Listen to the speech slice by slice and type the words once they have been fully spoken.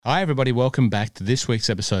Hi everybody, welcome back to this week's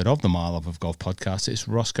episode of the My Love of Golf podcast. It's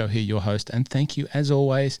Roscoe here, your host, and thank you as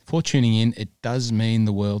always for tuning in. It does mean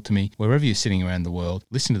the world to me. Wherever you're sitting around the world,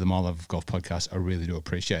 listen to the My Love of Golf podcast. I really do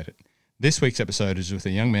appreciate it. This week's episode is with a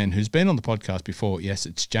young man who's been on the podcast before. Yes,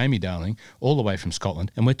 it's Jamie Darling, all the way from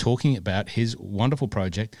Scotland, and we're talking about his wonderful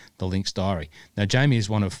project, The Links Diary. Now, Jamie is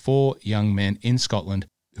one of 4 young men in Scotland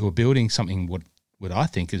who are building something what I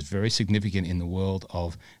think is very significant in the world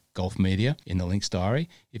of golf media in The Links Diary.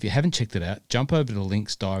 If you haven't checked it out, jump over to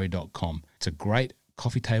linksdiary.com. It's a great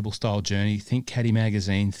coffee table style journey. Think Caddy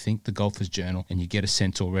Magazine, think The Golfer's Journal, and you get a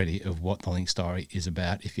sense already of what The Links Diary is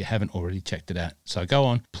about if you haven't already checked it out. So go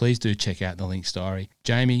on, please do check out The Links Diary.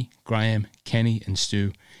 Jamie, Graham, Kenny and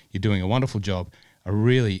Stu, you're doing a wonderful job. I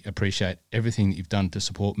really appreciate everything that you've done to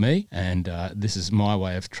support me, and this is my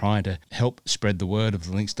way of trying to help spread the word of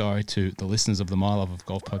The Links Diary to the listeners of the My Love of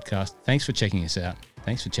Golf podcast. Thanks for checking us out.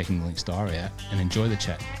 Thanks for checking The Links Diary out, and enjoy the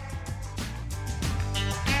chat.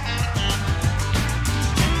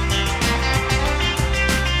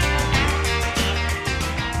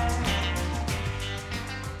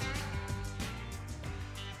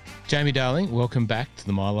 Jamie Darling, welcome back to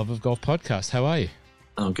the My Love of Golf podcast. How are you?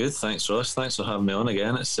 I'm good, thanks Ross. Thanks for having me on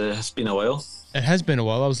again. It's been a while. It has been a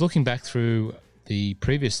while. I was looking back through the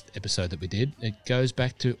previous episode that we did. It goes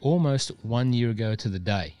back to almost 1 year ago to the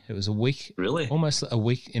day. It was a week. Really? Almost a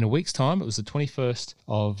week. In a week's time, it was the 21st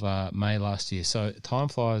of May last year. So time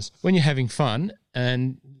flies when you're having fun.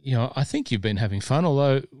 And, you know, I think you've been having fun,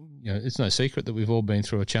 although, you know, it's no secret that we've all been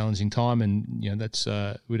through a challenging time, and, you know, that's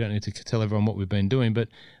we don't need to tell everyone what we've been doing, but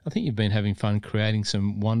I think you've been having fun creating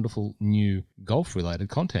some wonderful new golf-related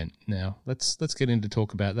content. Now, let's get into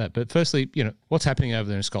talk about that. But firstly, you know, what's happening over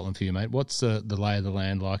there in Scotland for you, mate? What's the lay of the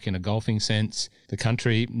land like in a golfing sense? The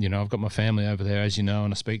country, you know, I've got my family over there, as you know,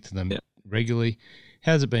 and I speak to them regularly.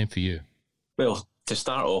 How's it been for you? Well, to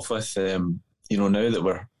start off with, you know, now that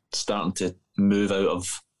we're starting to move out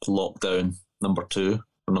of lockdown number 2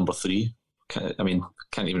 or number 3, I mean,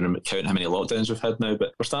 can't even count how many lockdowns we've had now,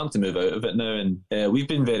 but we're starting to move out of it now, and we've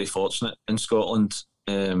been very fortunate in Scotland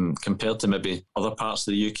compared to maybe other parts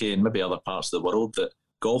of the UK and maybe other parts of the world, that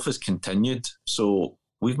golf has continued. So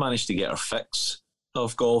we've managed to get our fix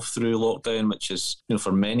of golf through lockdown, which is, you know,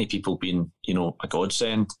 for many people been, you know, a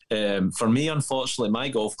godsend. For me, unfortunately, my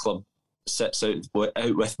golf club sits out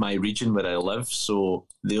with my region where I live, so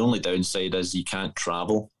the only downside is you can't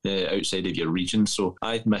travel outside of your region. So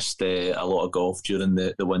I've missed a lot of golf during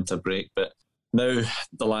the winter break, but now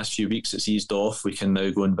the last few weeks it's eased off. We can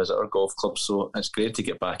now go and visit our golf club, so it's great to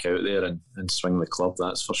get back out there and swing the club,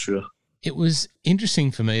 that's for sure. It was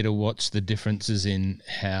interesting for me to watch the differences in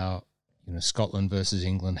how, you know, Scotland versus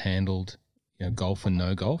England handled, you know, golf and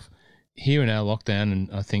no golf. Here in our lockdown,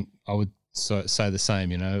 and I think I would say the same,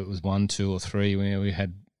 you know, it was 1, 2 or 3. We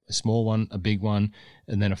had a small one, a big one,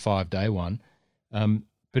 and then a 5-day one.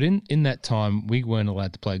 But in that time, we weren't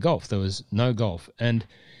allowed to play golf. There was no golf. And,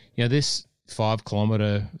 you know, this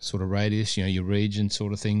 5-kilometre sort of radius, you know, your region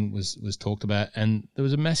sort of thing was talked about. And there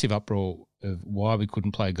was a massive uproar of why we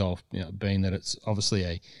couldn't play golf, you know, being that it's obviously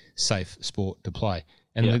a safe sport to play.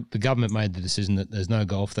 And the government made the decision that there's no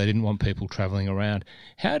golf. They didn't want people travelling around.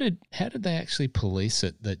 How did they actually police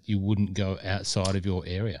it that you wouldn't go outside of your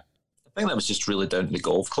area? I think that was just really down to the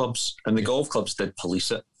golf clubs. And the golf clubs did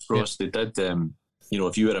police it for us. They did, you know,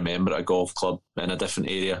 if you were a member at a golf club in a different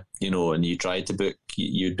area, you know, and you tried to book,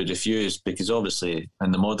 you'd be refused, because obviously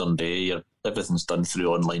in the modern day, everything's done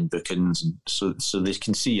through online bookings, and so they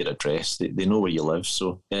can see your address. They know where you live.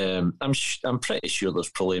 So I'm pretty sure there's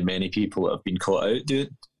probably many people that have been caught out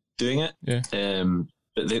doing it. Yeah.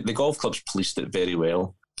 But the golf clubs policed it very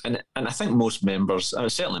well, and I think most members,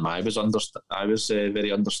 certainly I was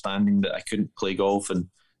very understanding that I couldn't play golf, and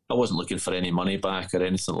I wasn't looking for any money back or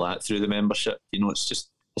anything like that through the membership. You know, it's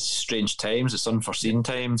strange times, it's unforeseen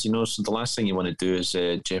times, you know, so the last thing you want to do is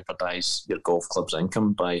jeopardise your golf club's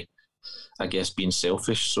income by, I guess, being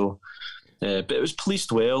selfish. So, but it was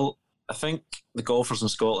policed well. I think the golfers in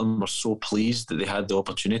Scotland were so pleased that they had the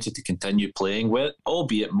opportunity to continue playing with,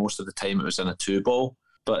 albeit most of the time it was in a 2-ball.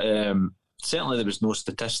 But certainly there was no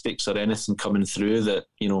statistics or anything coming through that,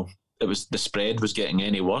 you know, the spread was getting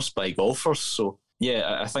any worse by golfers. So,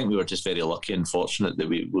 yeah, I think we were just very lucky and fortunate that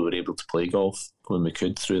we were able to play golf when we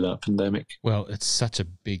could through that pandemic. Well, it's such a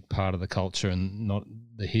big part of the culture and not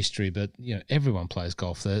the history, but, you know, everyone plays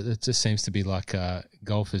golf. It just seems to be like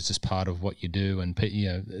golf is just part of what you do, and, you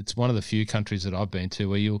know, it's one of the few countries that I've been to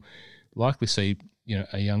where you'll likely see, you know,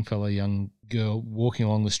 a young fella, young girl walking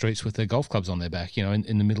along the streets with their golf clubs on their back, you know,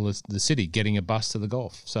 in the middle of the city, getting a bus to the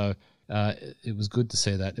golf. So it was good to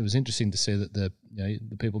see that. It was interesting to see that the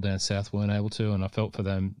people down south weren't able to, and I felt for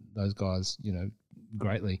those guys,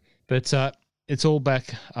 greatly. But it's all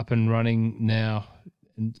back up and running now,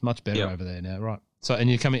 and it's much better over there now, right? So, and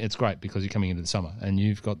it's great because you're coming into the summer, and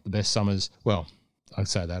you've got the best summers. Well, I'd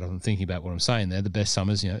say that. I'm thinking about what I'm saying there. The best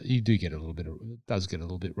summers, you do get it does get a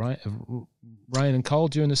little bit rain and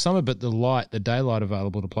cold during the summer, but the daylight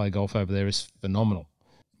available to play golf over there is phenomenal.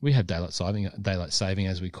 We have daylight saving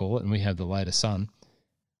as we call it, and we have the later sun.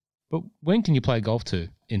 But when can you play golf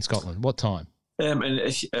in Scotland? What time?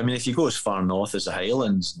 If you go as far north as the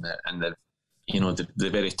Highlands and the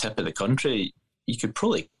very tip of the country, you could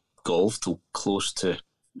probably golf till close to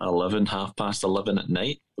 11, 11:30 at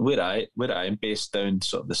night. Where I'm based down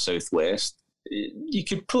sort of the southwest, you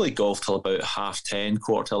could probably golf till about 10:30,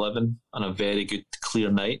 11:15 on a very good clear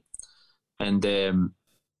night. And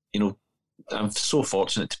I'm so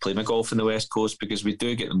fortunate to play my golf in the West Coast because we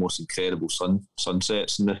do get the most incredible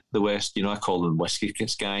sunsets in the West. I call them whiskey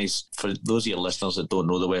skies. For those of your listeners that don't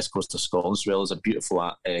know the West Coast of Scotland as well, there's a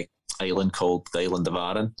beautiful island called the island of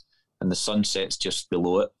Arran, and the sun sets just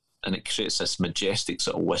below it, and it creates this majestic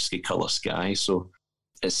sort of whiskey colour sky. So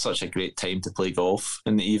it's such a great time to play golf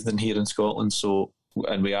in the evening here in Scotland. So,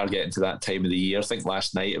 and we are getting to that time of the year. I think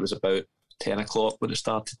last night it was about 10 o'clock when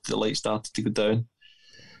the light started to go down.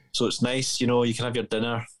 So it's nice, you can have your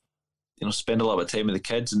dinner, spend a lot of time with the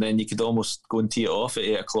kids, and then you could almost go and tee it off at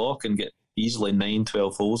 8 o'clock and get easily 9,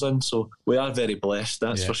 12 holes in. So we are very blessed,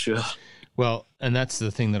 that's for sure. Well, and that's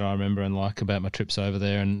the thing that I remember and like about my trips over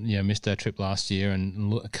there, and missed our trip last year,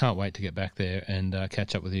 and I can't wait to get back there and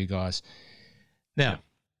catch up with you guys. Now,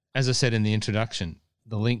 as I said in the introduction,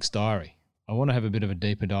 the Links Diary. I want to have a bit of a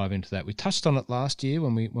deeper dive into that. We touched on it last year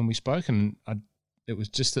when we spoke, and it was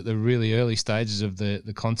just at the really early stages of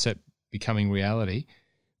the concept becoming reality.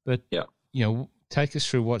 But take us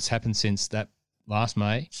through what's happened since that last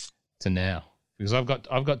May to now. Because I've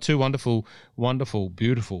got two wonderful,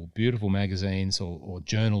 beautiful magazines or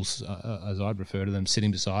journals, as I'd refer to them,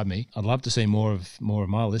 sitting beside me. I'd love to see more of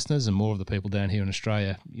my listeners and more of the people down here in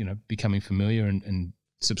Australia, becoming familiar and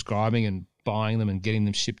subscribing and buying them and getting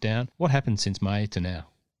them shipped down. What happened since May to now?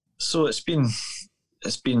 So it's been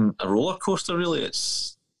a roller coaster, really.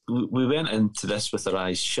 We went into this with our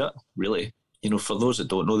eyes shut, really. For those that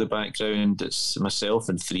don't know the background, it's myself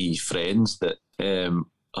and 3 friends that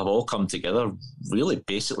have all come together really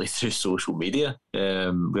basically through social media. We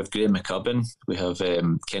have Graham McCubbin, we have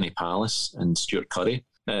Kenny Pallas and Stuart Curry.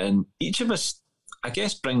 And each of us, I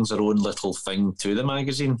guess, brings their own little thing to the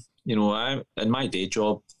magazine. In my day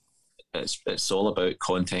job, it's all about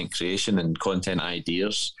content creation and content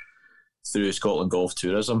ideas through Scotland Golf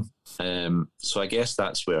Tourism. So I guess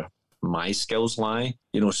that's where my skills lie.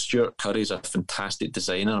 Stuart Curry's a fantastic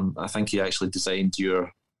designer. I think he actually designed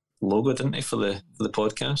your logo, didn't he, for the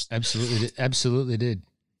podcast? Absolutely did.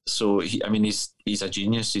 So he's a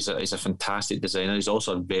genius. He's a fantastic designer. He's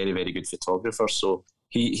also a very, very good photographer. So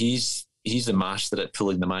he's the master at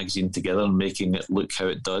pulling the magazine together and making it look how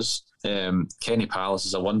it does. Kenny Pallas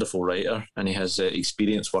is a wonderful writer, and he has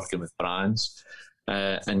experience working with brands.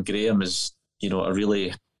 And Graham is, a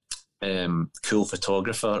really cool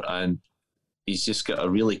photographer, and he's just got a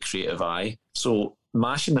really creative eye. So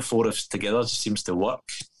mashing the 4 of us together just seems to work.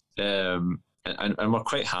 And we're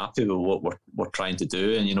quite happy with what we're trying to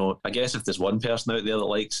do. And, I guess if there's one person out there that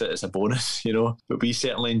likes it, it's a bonus, but we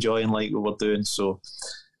certainly enjoy and like what we're doing. So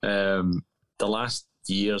the last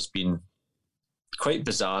year's been quite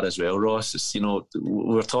bizarre as well, Ross. It's, we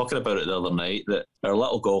were talking about it the other night that our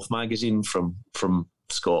little golf magazine from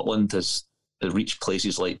Scotland has reached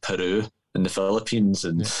places like Peru and the Philippines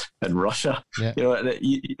and Russia. Yeah.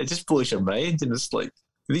 It just blows your mind, and it's like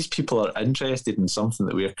these people are interested in something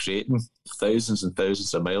that we're creating thousands and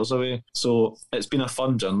thousands of miles away. So it's been a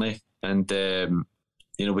fun journey, and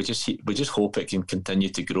we just hope it can continue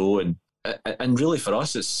to grow, and really for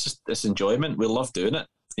us it's enjoyment. We love doing it.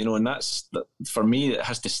 And that's, for me, it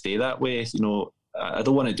has to stay that way. I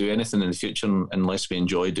don't want to do anything in the future unless we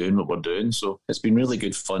enjoy doing what we're doing. So it's been really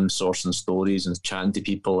good fun sourcing stories and chatting to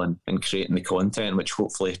people and creating the content, which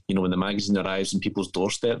hopefully, when the magazine arrives on people's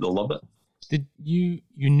doorstep, they'll love it. Did you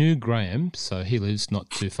knew Graham, so he lives not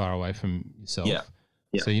too far away from yourself. Yeah.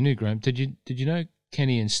 So you knew Graham. Did you know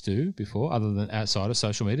Kenny and Stu before, other than outside of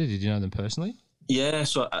social media? Did you know them personally? Yeah,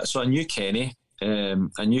 so I knew Kenny.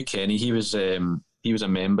 He was a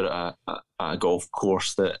member at a golf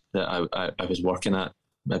course that I was working at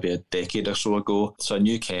maybe a decade or so ago. So I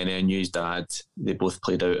knew Kenny, I knew his dad. They both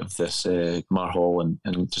played out of this Marhall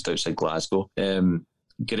and just outside Glasgow.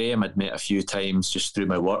 Graham I'd met a few times just through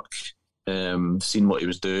my work. seen what he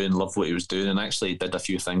was doing, loved what he was doing, and actually did a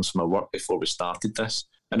few things for my work before we started this.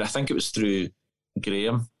 And I think it was through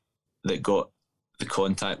Graham that got the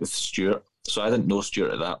contact with Stuart. So I didn't know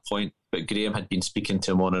Stuart at that point, but Graham had been speaking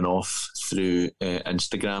to him on and off through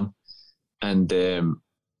Instagram. And the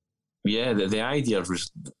idea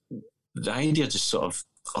just sort of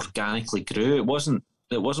organically grew. It wasn't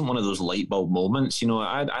one of those light bulb moments.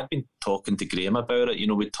 I'd been talking to Graham about it.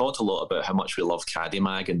 We talked a lot about how much we love Caddy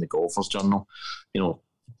Mag and the Golfers Journal,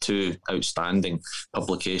 two outstanding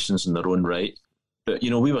publications in their own right. But,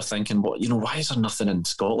 we were thinking, why is there nothing in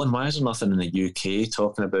Scotland? Why is there nothing in the UK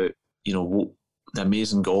talking about, what the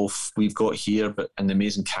amazing golf we've got here, and the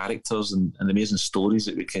amazing characters and the amazing stories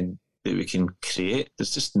that we can create?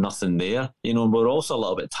 There's just nothing there. And we're also a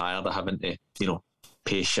little bit tired of having to,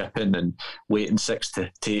 pay shipping and waiting 6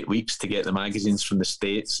 to 8 weeks to get the magazines from the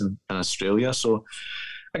States and Australia. So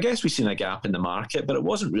I guess we've seen a gap in the market, but it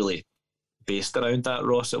wasn't really based around that,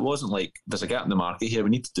 Ross. It wasn't like there's a gap in the market here, we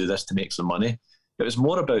need to do this to make some money. It was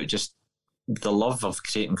more about just the love of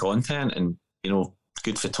creating content and,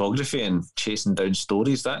 good photography and chasing down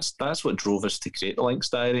stories. That's what drove us to create the Links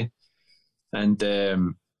Diary. And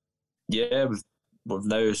we've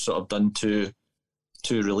now sort of done two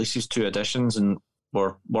releases, 2 editions, and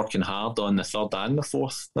we're working hard on the 3rd and the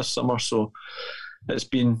 4th this summer. So it's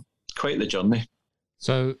been quite the journey.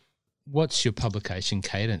 So what's your publication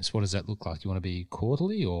cadence? What does that look like? Do you want to be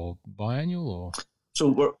quarterly or biannual or? So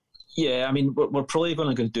we're probably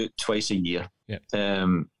going to do it twice a year. Yeah.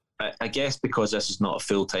 I guess because this is not a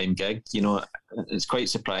full-time gig, it's quite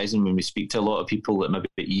surprising when we speak to a lot of people that maybe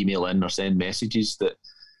email in or send messages that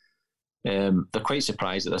they're quite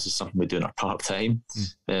surprised that this is something we do in our part-time,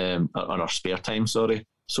 on our spare time, sorry.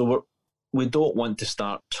 So we don't want to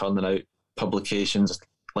start churning out publications,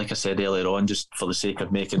 like I said earlier on, just for the sake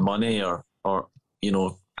of making money or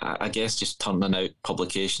I guess just turning out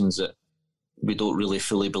publications that we don't really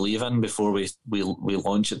fully believe in before we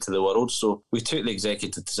launch it to the world. So we took the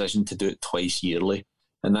executive decision to do it twice yearly,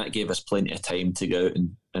 and that gave us plenty of time to go out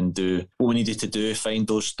and do what we needed to do, find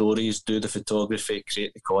those stories, do the photography,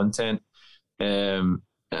 create the content,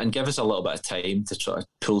 and give us a little bit of time to try to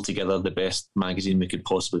pull together the best magazine we could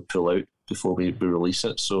possibly pull out before we release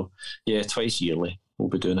it. So yeah, twice yearly we'll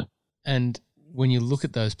be doing it. And when you look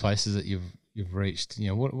at those places that you've reached,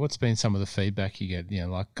 what's been some of the feedback you get?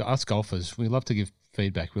 Like us golfers, we love to give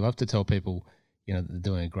feedback. We love to tell people, that they're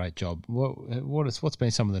doing a great job. What's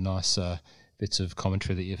been some of the nice bits of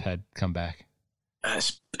commentary that you've had come back?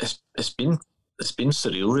 It's been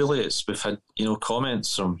surreal, really. We've had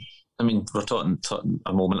comments from. I mean, we're talking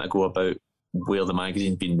a moment ago about where the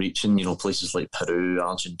magazine's been reaching. Places like Peru,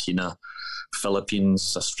 Argentina,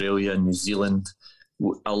 Philippines, Australia, New Zealand.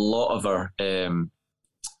 A lot of our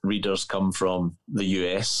readers come from the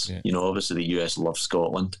US. Yeah. Obviously the US love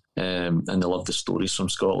Scotland, and they love the stories from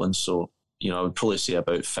Scotland. So, I would probably say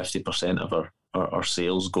about 50% of our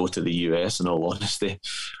sales go to the US, in all honesty,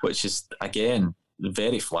 which is, again,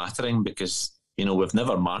 very flattering because, we've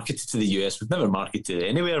never marketed to the US. We've never marketed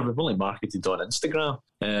anywhere. We've only marketed on Instagram.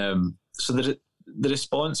 So the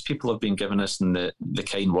response people have been giving us and the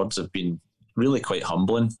kind words have been really quite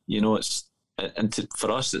humbling.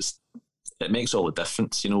 For us, it makes all the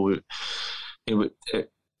difference. We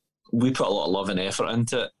put a lot of love and effort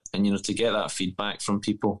into it, and to get that feedback from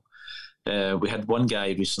people. We had one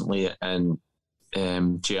guy recently in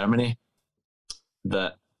Germany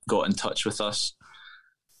that got in touch with us,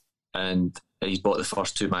 and he's bought the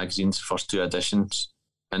first 2 magazines, first 2 editions,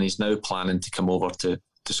 and he's now planning to come over to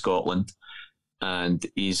Scotland, and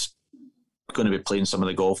he's going to be playing some of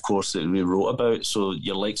the golf course that we wrote about. So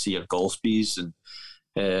your likes of your Goldsbys and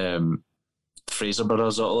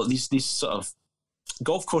Fraserburghs, all these sort of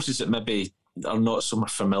golf courses that maybe are not so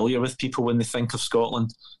much familiar with people when they think of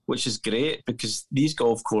Scotland, which is great because these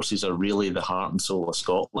golf courses are really the heart and soul of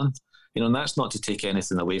Scotland. And that's not to take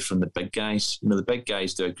anything away from the big guys. The big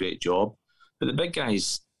guys do a great job, but the big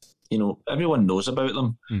guys, everyone knows about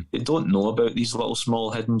them. They don't know about these little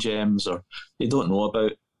small hidden gems, or they don't know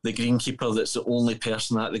about the greenkeeper that's the only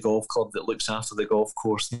person at the golf club that looks after the golf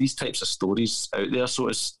course. These types of stories out there. So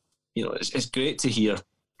it's great to hear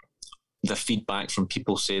the feedback from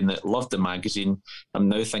people saying that loved the magazine. I'm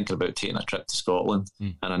now thinking about taking a trip to Scotland,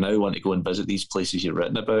 and I now want to go and visit these places you've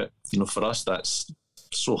written about. For us, that's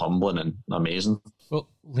so humbling and amazing. Well,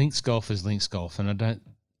 Links Golf is Links Golf, and I don't,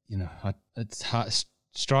 it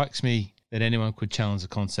strikes me that anyone could challenge the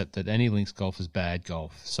concept that any Links golf is bad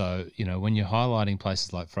golf. So, when you're highlighting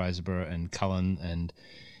places like Fraserburgh and Cullen and,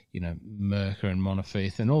 Mercer and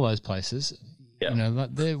Montefieth and all those places,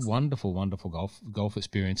 they're wonderful, wonderful golf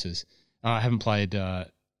experiences. I haven't played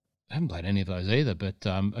I haven't played any of those either, but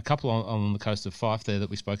a couple on the coast of Fife there that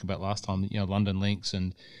we spoke about last time, London Links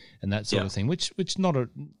and that sort of thing, which not a,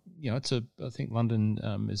 I think London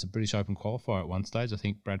is a British Open qualifier at one stage. I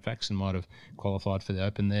think Brad Faxon might have qualified for the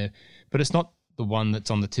Open there, but it's not the one that's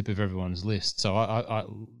on the tip of everyone's list. So I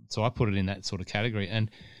put it in that sort of category, and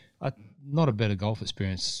not a better golf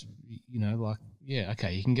experience,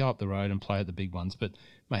 okay, you can go up the road and play at the big ones, but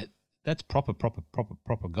mate, that's proper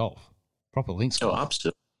golf, proper links golf. Oh,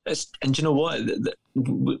 absolutely. And you know what?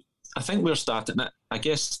 I think we're starting it. I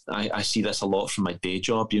guess I see this a lot from my day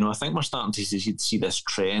job. I think we're starting to see this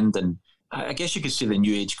trend, and I guess you could say the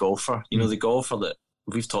new age golfer. The golfer that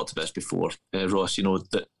we've talked about this before, Ross.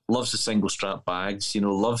 That loves the single strap bags.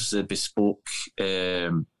 Loves the bespoke,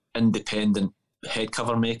 independent head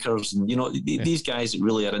cover makers, and these guys that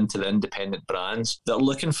really are into the independent brands that are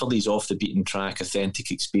looking for these off the beaten track authentic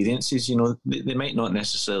experiences. They might not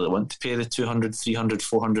necessarily want to pay the $200, $300,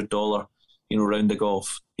 $400 round of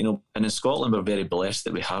golf. And in Scotland we're very blessed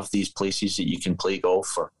that we have these places that you can play golf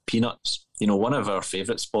for peanuts. One of our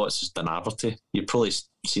favourite spots is Dunaverty. You've probably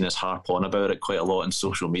seen us harp on about it quite a lot on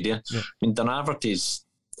social media. I mean, Dunaverty is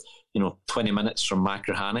 20 minutes from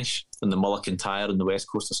Machrihanish in the Mullican Tyre on the west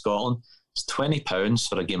coast of Scotland. It's £20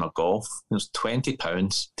 for a game of golf. It's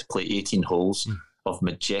 £20 to play 18 holes of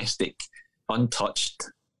majestic, untouched,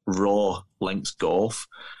 raw links golf.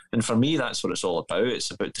 And for me, that's what it's all about.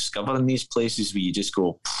 It's about discovering these places where you just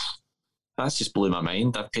go, that's just blew my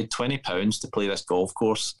mind. I've paid £20 to play this golf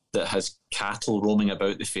course that has cattle roaming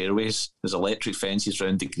about the fairways. There's electric fences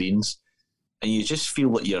around the greens. And you just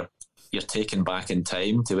feel like you're taken back in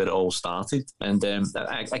time to where it all started. And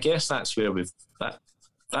I guess that's where we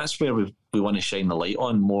want to shine the light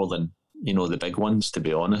on more than, the big ones, to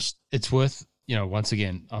be honest. It's worth, once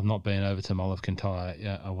again, I've not been over to Mull of Kintyre.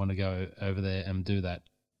 Yeah, I want to go over there and do that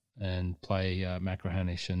and play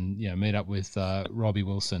Machrihanish and, meet up with Robbie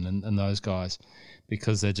Wilson and those guys,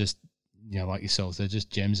 because they're just, like yourselves, they're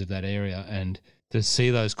just gems of that area. And to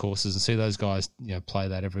see those courses and see those guys, play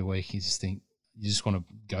that every week, you just want to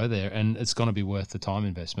go there, and it's going to be worth the time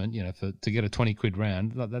investment. To get a 20 quid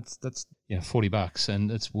round, that's $40,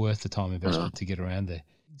 and it's worth the time investment to get around there.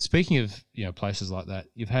 Speaking of places like that,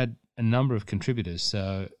 you've had a number of contributors.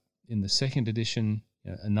 So in the second edition,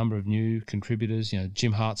 a number of new contributors.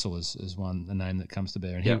 Jim Hartzell is one, the name that comes to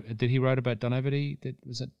bear. And he wrote about Dunaverty?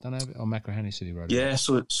 Was it Dunaverty or Machrihanish that he wrote about? Yeah,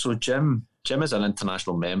 so Jim is an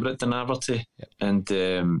international member at Dunaverty, and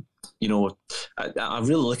I'm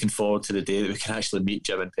really looking forward to the day that we can actually meet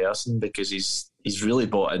Jim in person, because he's really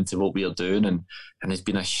bought into what we are doing, and he's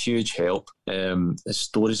been a huge help. His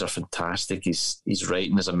stories are fantastic. His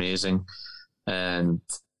writing is amazing, and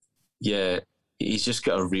he's just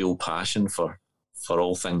got a real passion for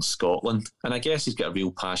all things Scotland. And I guess he's got a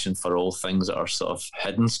real passion for all things that are sort of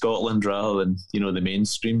hidden Scotland rather than, the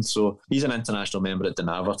mainstream. So he's an international member at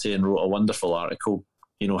Dunaverty and wrote a wonderful article,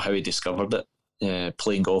 how he discovered it,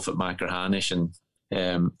 playing golf at Machrihanish. And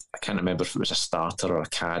I can't remember if it was a starter or a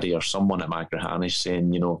caddy or someone at Machrihanish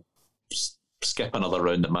saying, skip another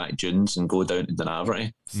round at Mac Dunes and go down to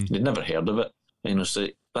Dunaverty. They'd never heard of it. So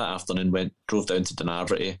that afternoon drove down to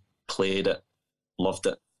Dunaverty, played it, loved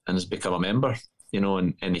it, and has become a member.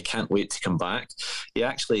 And he can't wait to come back. He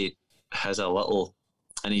actually has a little,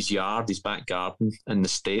 in his yard, his back garden in the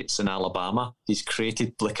States, in Alabama, he's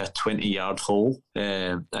created like a 20-yard hole,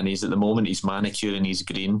 and he's at the moment, he's manicuring his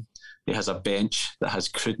green. He has a bench that has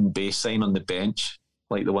Cruden Bay sign on the bench,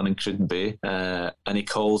 like the one in Cruden Bay, and he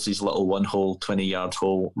calls his little 1-hole, 20-yard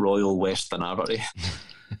hole Royal West Dunaverty,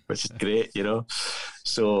 which is great,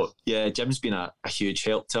 So, Jim's been a huge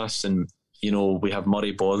help to us, and we have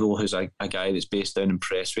Murray Bothell, who's a guy that's based down in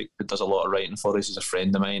Prestwick, who does a lot of writing for us. He's a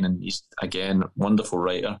friend of mine, and he's, again, a wonderful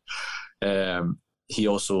writer. He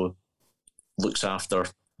also looks after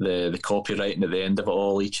the copywriting at the end of it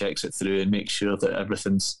all. He checks it through and makes sure that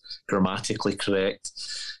everything's grammatically correct.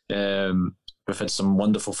 We've had some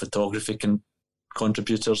wonderful photography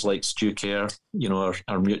contributors like Stu Kerr,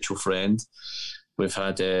 our mutual friend. We've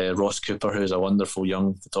had Ross Cooper, who's a wonderful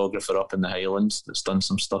young photographer up in the Highlands that's done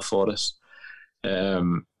some stuff for us.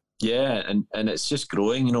 And it's just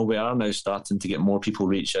growing. We are now starting to get more people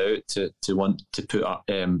reach out to want to put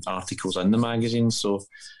articles in the magazine. So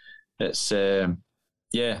it's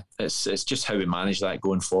just how we manage that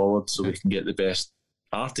going forward, so we can get the best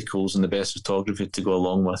articles and the best photography to go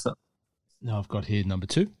along with it. No, I've got here number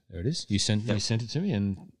 2. There it is. You sent it to me,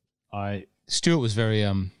 and Stuart was very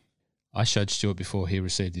I showed Stuart before he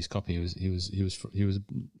received his copy. He was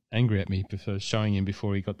angry at me for showing him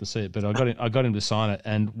before he got to see it. But I got him to sign it.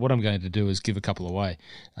 And what I'm going to do is give a couple away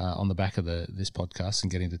on the back of this podcast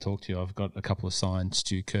and getting to talk to you. I've got a couple of signed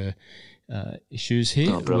Stu Kerr issues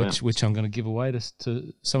here, which I'm going to give away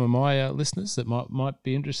to some of my listeners that might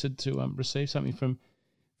be interested to receive something from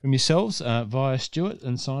yourselves via Stuart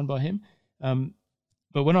and signed by him.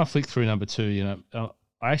 But when I flick through number 2, I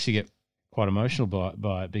actually get quite emotional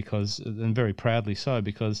by it because, and very proudly so,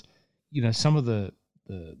 because some of the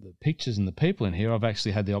pictures and the people in here I've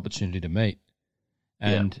actually had the opportunity to meet,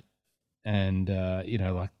 and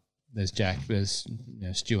like there's Jack, there's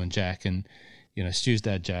Stu and Jack, and Stu's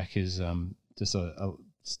dad Jack is just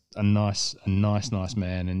a nice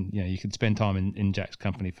man, and you could spend time in Jack's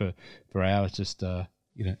company for hours just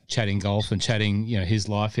chatting golf and chatting his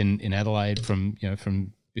life in Adelaide from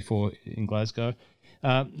before in Glasgow.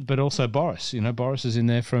 But also Boris, Boris is in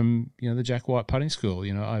there from, the Jack White putting school.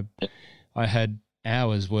 I had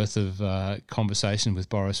hours worth of conversation with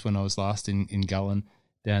Boris when I was last in Gullen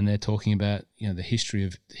down there talking about, the history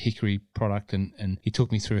of the hickory product. And he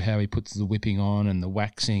took me through how he puts the whipping on and the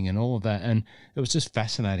waxing and all of that. And it was just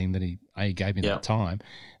fascinating that he gave me that time.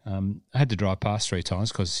 I had to drive past 3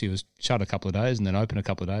 times because he was shut a couple of days and then open a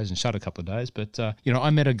couple of days and shut a couple of days. But, I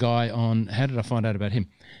met a guy on, how did I find out about him?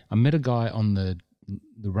 I met a guy on the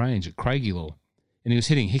range at Craigielaw, and he was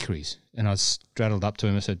hitting hickories, and I straddled up to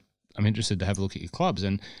him. I said, I'm interested to have a look at your clubs,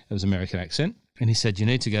 and it was American accent, and he said, you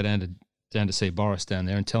need to go down to see Boris down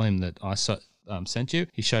there and tell him that I sent you.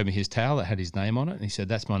 He showed me his towel that had his name on it, and he said,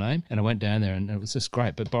 that's my name, and I went down there, and it was just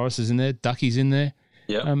great. But Boris is in there, Ducky's in there,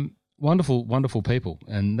 wonderful people,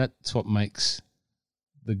 and that's what makes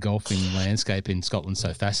the golfing landscape in Scotland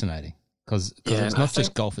so fascinating, because it's not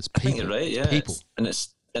just golf, it's people. I think you're right, people.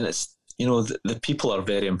 It's the people are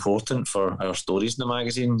very important for our stories in the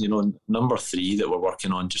magazine. Number 3 that we're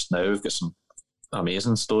working on just now, we've got some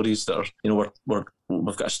amazing stories that are,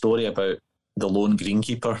 we've got a story about the lone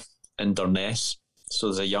greenkeeper in Durness. So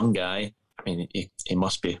there's a young guy, he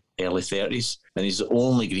must be early 30s, and he's the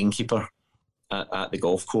only greenkeeper at the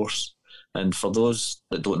golf course. And for those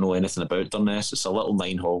that don't know anything about Durness, it's a little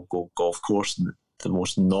 9-hole golf course in the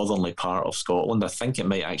most northerly part of Scotland. I think it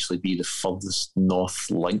might actually be the furthest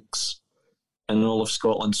north links in all of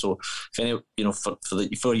Scotland. So if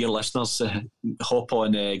any, for your listeners, hop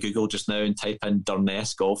on Google just now and type in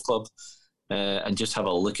Durness Golf Club and just have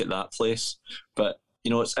a look at that place. But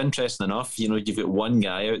it's interesting enough. You've got one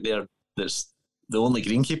guy out there that's the only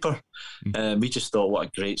greenkeeper. We just thought, what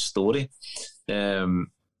a great story. And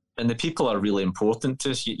the people are really important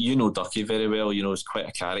to us. You know Ducky very well. He's quite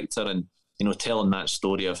a character, and telling that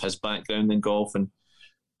story of his background in golf, and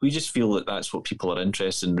we just feel that that's what people are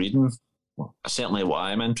interested in reading. Well, certainly what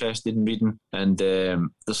I'm interested in reading, and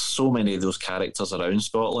there's so many of those characters around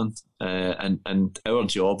Scotland, and our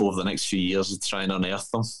job over the next few years is to try and unearth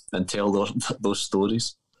them and tell those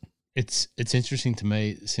stories. It's interesting to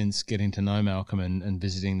me, since getting to know Malcolm and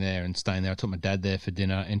visiting there and staying there. I took my dad there for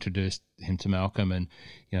dinner, introduced him to Malcolm, and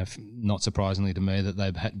not surprisingly to me that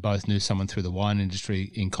they both knew someone through the wine industry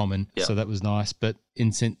in common. Yep. So that was nice. But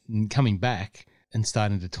in coming back and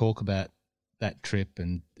starting to talk about that trip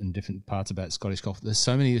and different parts about Scottish golf, there's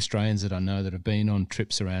so many Australians that I know that have been on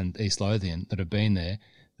trips around East Lothian that have been there,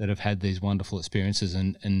 that have had these wonderful experiences,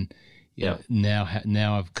 and now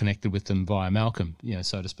I've connected with them via Malcolm,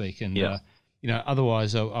 so to speak, and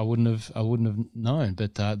otherwise I wouldn't have known.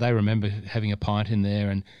 But they remember having a pint in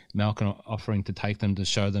there, and Malcolm offering to take them to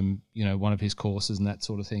show them, one of his courses and that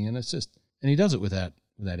sort of thing. And it's just, and he does it without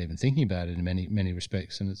even thinking about it in many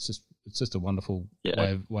respects. And it's just a wonderful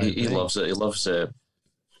way of he loves it. He loves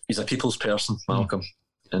he's a people's person, Malcolm,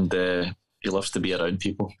 and he loves to be around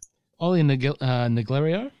people. Ollie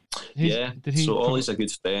Neglerio. So Ollie's a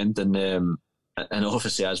good friend, and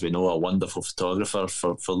obviously, as we know, a wonderful photographer.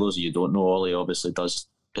 For those of you who don't know, Ollie obviously does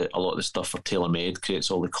a lot of the stuff for TaylorMade, creates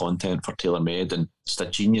all the content for TaylorMade, and just a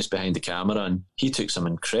genius behind the camera. And he took some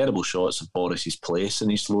incredible shots of Boris's place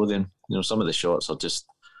in East Lothian. Some of the shots are just,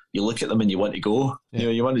 you look at them and you want to go.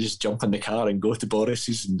 You want to just jump in the car and go to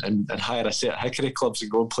Boris's and hire a set of hickory clubs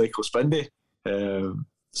and go and play Cospindy.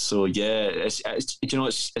 So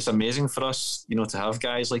it's amazing for us, to have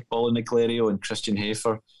guys like Ollie Neglerio and Christian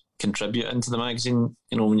Hafer contribute into the magazine.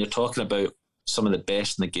 When you're talking about some of the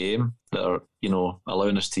best in the game that are,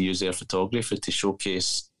 allowing us to use their photography to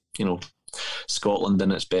showcase, Scotland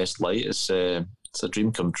in its best light, it's a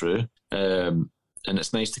dream come true. And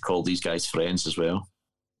it's nice to call these guys friends as well.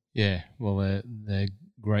 Yeah, well, they're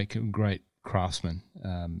great craftsmen,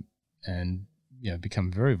 and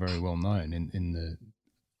become very, very well known in the.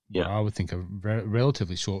 Yeah, I would think a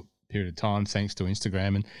relatively short period of time, thanks to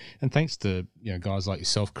Instagram and thanks to guys like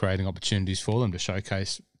yourself creating opportunities for them to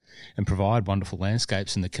showcase and provide wonderful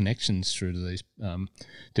landscapes and the connections through to these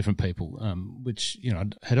different people, which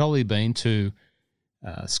had Ollie been to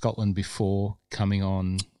Scotland before coming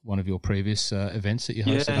on one of your previous events that you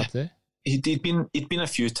hosted up there? He'd been a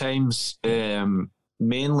few times,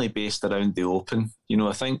 mainly based around the Open.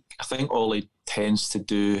 I think Ollie tends to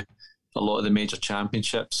do a lot of the major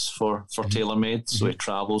championships for TaylorMade, so he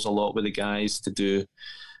travels a lot with the guys to do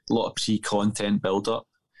a lot of pre-content build-up.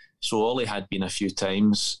 So Ollie had been a few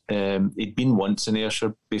times. He'd been once in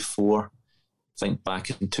Ayrshire before, I think back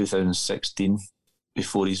in 2016,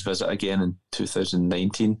 before his visit again in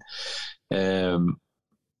 2019.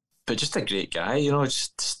 But just a great guy,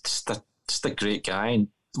 just a great guy. And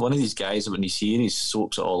one of these guys that when you see him, he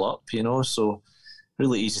soaks it all up, so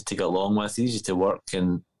really easy to get along with, easy to work.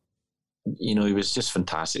 And, he was just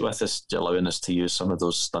fantastic with us, allowing us to use some of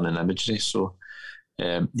those stunning imagery. So,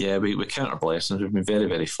 we count our blessings. We've been very,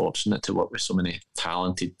 very fortunate to work with so many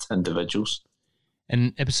talented individuals.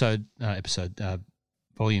 And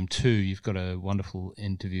Volume 2, you've got a wonderful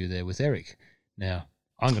interview there with Eric. Now,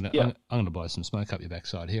 I'm gonna blow some smoke up your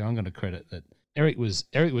backside here. I'm going to credit that Eric was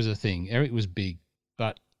a thing. Eric was big,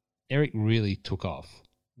 but Eric really took off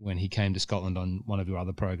when he came to Scotland on one of your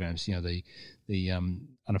other programs. The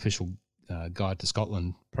unofficial Guide to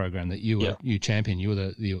Scotland program that you championed. You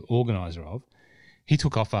were the organizer of. He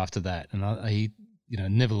took off after that, and he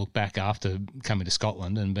never looked back after coming to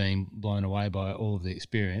Scotland and being blown away by all of the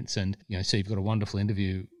experience. And so you've got a wonderful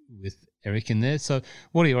interview with Eric in there. So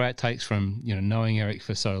what are your outtakes from knowing Eric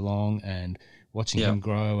for so long and watching him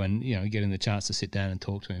grow and getting the chance to sit down and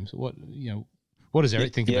talk to him? So what does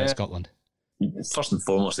Eric think about Scotland? First and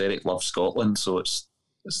foremost, Eric loves Scotland, so it's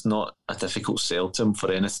not a difficult sell to him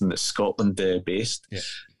for anything that's Scotland based.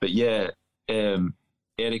 But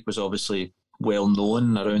Eric was obviously well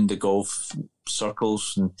known around the golf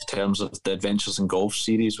circles in terms of the Adventures in Golf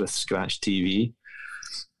series with Scratch TV.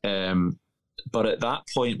 But at that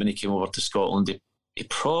point, when he came over to Scotland, he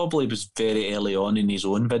probably was very early on in his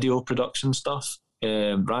own video production stuff.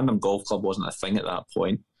 Random Golf Club wasn't a thing at that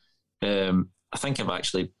point. I think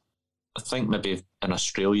maybe in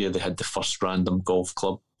Australia they had the first Random Golf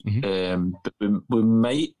Club. But we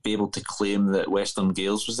might be able to claim that Western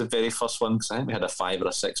Gales was the very first one, because I think we had a 5 or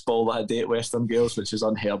a 6 ball that day at Western Gales, which is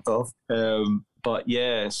unheard of. So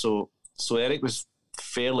Eric was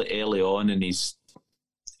fairly early on in his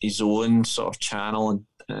own sort of channel, and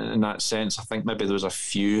in that sense, I think maybe there was a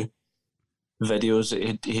few videos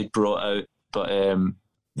that he'd brought out, but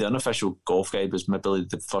the unofficial Golf Guide was maybe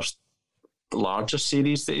the first larger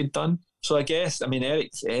series that he'd done. So I guess,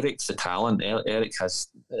 Eric's a talent. Eric has,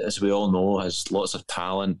 as we all know, has lots of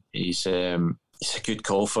talent. He's a good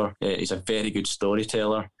golfer. He's a very good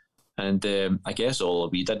storyteller. And I guess all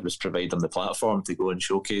we did was provide him the platform to go and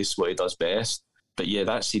showcase what he does best. But yeah,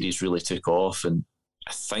 that series really took off, and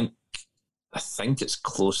I think it's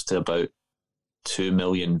close to about 2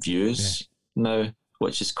 million views now,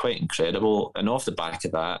 which is quite incredible. And off the back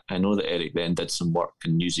of that, I know that Eric then did some work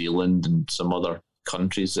in New Zealand and some other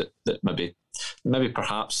countries that maybe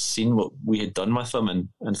perhaps seen what we had done with them and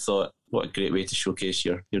thought, what a great way to showcase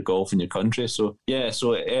your golf in your country. So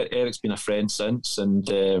Eric's been a friend since, and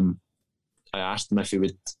I asked him if he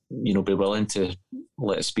would be willing to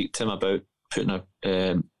let us speak to him about putting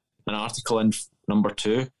an article in number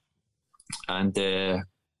 2, and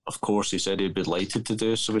of course he said he'd be delighted to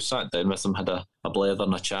do. So we sat down with him, had a blether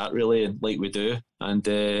and a chat, really, and like we do, and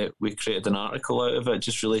we created an article out of it,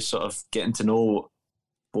 just really sort of getting to know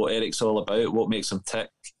what Eric's all about, what makes him tick,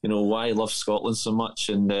 why he loves Scotland so much.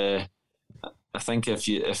 And I think if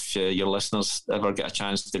your listeners ever get a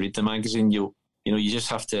chance to read the magazine, you just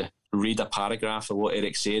have to read a paragraph of what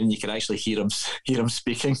Eric's saying, and you can actually hear him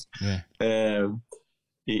speaking.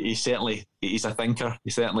 He's a thinker. He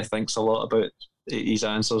certainly thinks a lot about his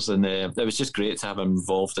answers, and it was just great to have him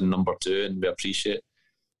involved in number 2, and we appreciate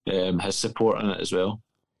his support in it as well.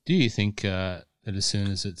 Do you think that as soon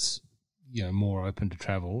as it's more open to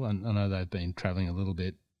travel, and I know they've been travelling a little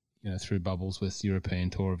bit through bubbles with European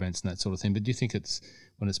tour events and that sort of thing, but do you think it's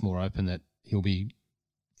when it's more open that he'll be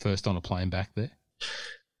first on a plane back there?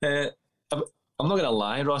 I'm not going to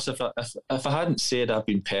lie, Ross. If I hadn't said I've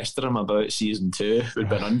been pestering him about season 2, it would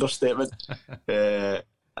be an understatement. I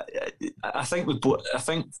think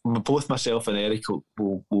both myself and Eric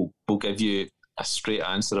will give you a straight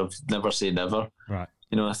answer of never say never. Right.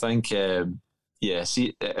 I think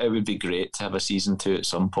it would be great to have a season 2 at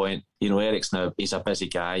some point. Eric's he's a busy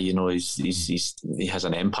guy. He has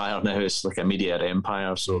an empire now. It's like a media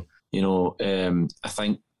empire. So I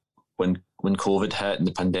think when COVID hit and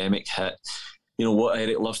the pandemic hit, what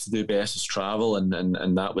Eric loves to do best is travel, and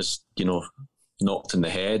that was, knocked in the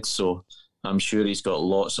head. So I'm sure he's got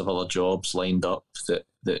lots of other jobs lined up that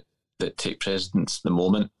take precedence at the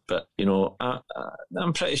moment. But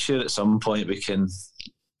I'm pretty sure at some point we can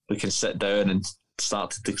sit down and start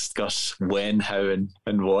to discuss when, how, and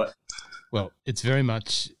what. Well, it's very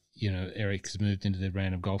much, Eric has moved into the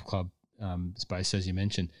Random Golf Club space, as you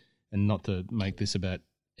mentioned, and not to make this about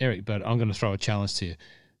Eric, but I'm going to throw a challenge to you.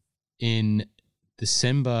 In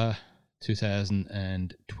December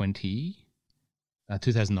 2019,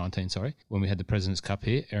 when we had the President's Cup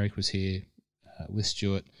here, Eric was here with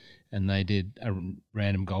Stuart, and they did a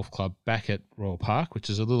Random Golf Club back at Royal Park, which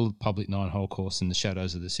is a little public 9-hole course in the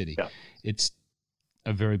shadows of the city. Yeah. It's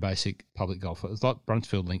a very basic public golf. It's like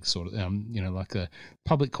Bruntsfield Links, sort of, like a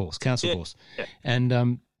public course, council course. Yeah.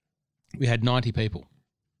 And we had 90 people,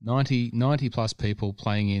 90 plus people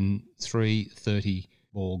playing in 3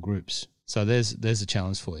 30-ball groups. So there's a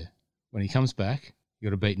challenge for you. When he comes back, you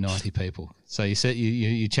got to beat 90 people. So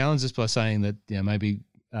you challenge us by saying that maybe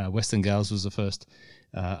Western Gales was the first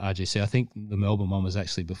RGC. I think the Melbourne one was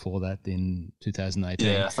actually before that in 2018.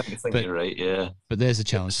 Yeah, I think you're right. Yeah, but there's a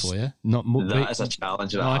challenge for you. That is a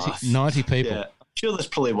challenge. 90 people. Yeah. I'm sure there's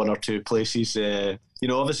probably one or two places.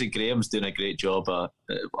 Obviously Graham's doing a great job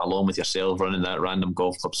along with yourself running that Random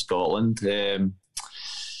Golf Club Scotland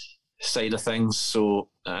side of things. So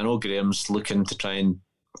I know Graham's looking to try and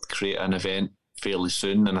create an event fairly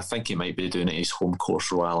soon, and I think he might be doing it at his home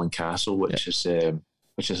course, Royal Island Castle, which is an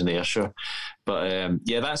Ayrshire. But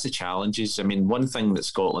that's the challenges. I mean, one thing that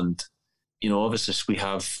Scotland, obviously we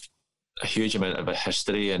have a huge amount of a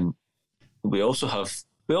history, and we also have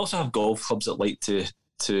golf clubs that like to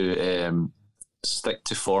stick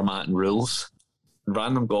to format and rules.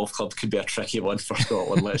 Random Golf Club could be a tricky one for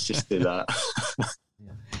Scotland. Let's just do that.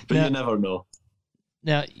 But you never know.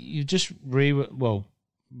 Now you just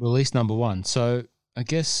released number 1, so I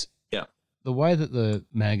guess the way that the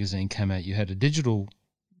magazine came out, you had a digital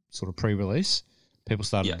sort of pre-release. People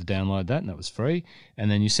started to download that, and that was free. And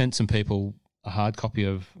then you sent some people a hard copy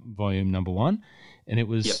of volume number 1, and it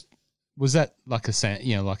was was that like a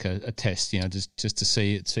test, just to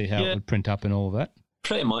see how it would print up and all of that?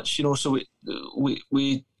 Pretty much, So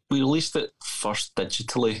we released it first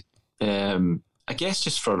digitally. I guess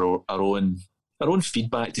just for our own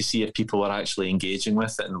feedback to see if people were actually engaging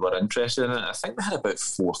with it and were interested in it. I think we had about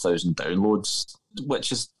 4,000 downloads,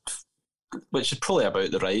 which is probably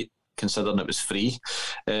about the right, considering it was free.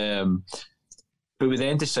 But we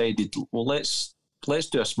then decided, well, let's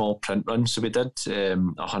do a small print run. So we did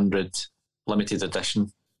 100 limited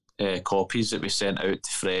edition copies that we sent out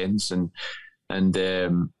to friends and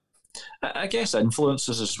I guess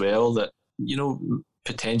influencers as well that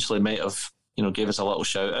potentially might have gave us a little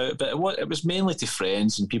shout out, but it was mainly to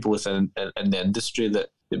friends and people within in the industry that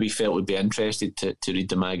we felt would be interested to read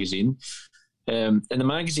the magazine. And the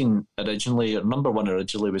magazine originally, or number 1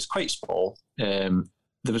 originally, was quite small. There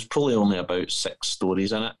was probably only about 6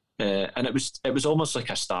 stories in it, and it was almost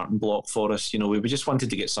like a starting block for us. We just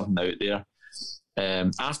wanted to get something out there.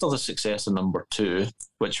 After the success of number 2,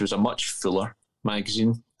 which was a much fuller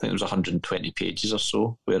magazine, I think it was 120 pages or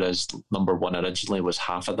so, whereas number 1 originally was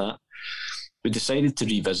half of that. We decided to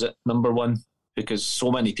revisit number 1 because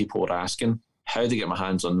so many people were asking, how to get my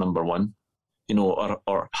hands on number 1,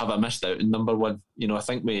 or have I missed out on number 1? I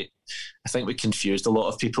think we confused a lot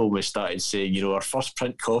of people when we started saying, our first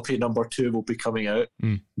print copy, number 2, will be coming out.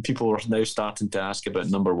 And people were now starting to ask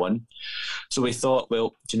about number 1. So we thought,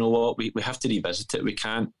 well, do you know what? We have to revisit it. We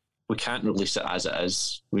can't release it as it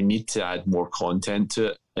is. We need to add more content to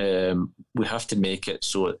it. We have to make it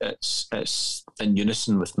so it's in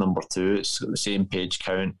unison with number 2. It's the same page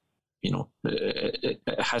count. It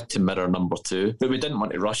had to mirror number 2, but we didn't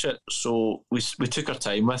want to rush it. So we took our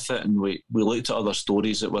time with it, and we looked at other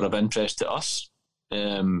stories that were of interest to us.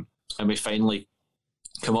 And we finally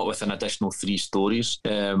come up with an additional 3 stories.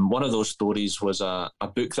 One of those stories was a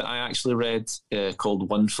book that I actually read called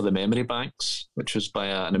One for the Memory Banks, which was by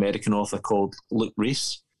an American author called Luke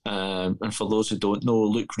Reese. And for those who don't know,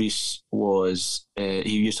 Luke Reese he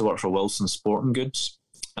used to work for Wilson Sporting Goods,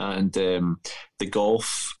 and the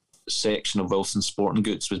golf section of Wilson Sporting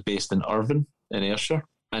Goods was based in Irvine in Ayrshire,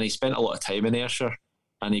 and he spent a lot of time in Ayrshire,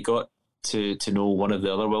 and he got to know one of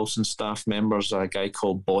the other Wilson staff members, a guy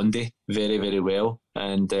called Bondi, very, very well.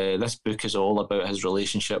 And this book is all about his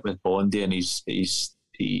relationship with Bondi and his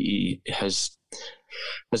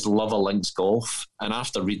love of links golf. And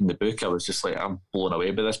after reading the book, I was just like, I'm blown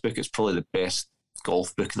away by this book. It's probably the best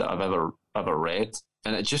golf book that I've ever read.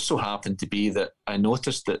 And it just so happened to be that I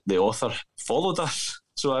noticed that the author followed us.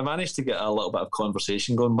 So I managed to get a little bit of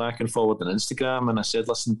conversation going back and forward on Instagram, and I said,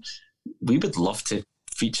 listen, we would love to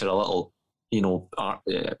feature a little,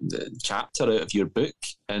 chapter out of your book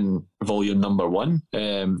in volume number 1.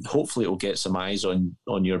 Hopefully it'll get some eyes on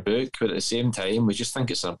your book, but at the same time, we just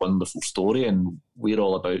think it's a wonderful story, and we're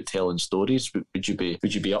all about telling stories. Would you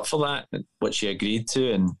be up for that? Which she agreed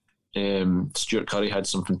to, and Stuart Curry had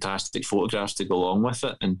some fantastic photographs to go along with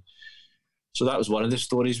it, and so that was one of the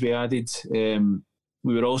stories we added.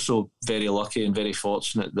 We were also very lucky and very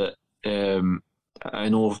fortunate that I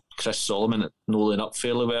know Chris Solomon at Nolan Up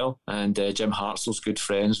fairly well, and Jim Hartzell's good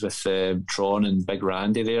friends with Tron and Big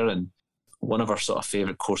Randy there, and one of our sort of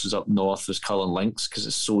favourite courses up north was Cullen Links because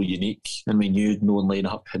it's so unique, and we knew Nolan Lane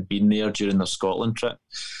Up had been there during their Scotland trip.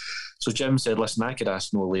 So Jim said, listen, I could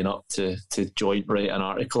ask Nolan Lane Up to joint write an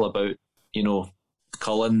article about,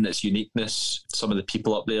 Cullen, its uniqueness, some of the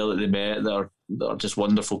people up there that they met that are just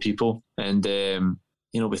wonderful people, and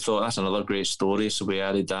we thought that's another great story, so we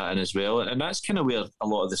added that in as well. And that's kind of where a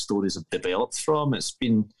lot of the stories have developed from. It's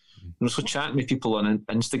been, so chatting with people on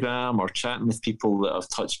Instagram or chatting with people that have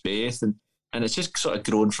touched base, and it's just sort of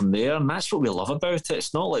grown from there. And that's what we love about it.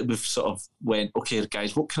 It's not like we've sort of went, okay,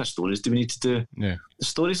 guys, what kind of stories do we need to do? Yeah. The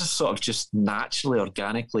stories have sort of just naturally,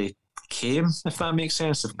 organically came, if that makes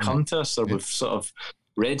sense. They've come to us, or we've sort of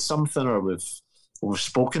read something, or we've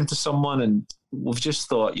spoken to someone, and we've just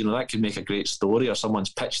thought, that could make a great story, or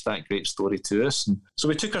someone's pitched that great story to us. And so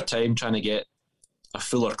we took our time trying to get a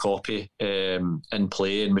fuller copy in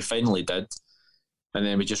play, and we finally did. And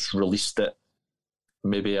then we just released it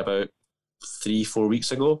maybe about 3-4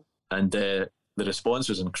 weeks ago, and the response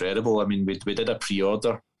was incredible. I mean, we did a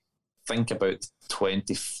pre-order, I think about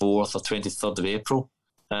 24th or 23rd of April,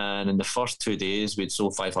 and in the first 2 days we'd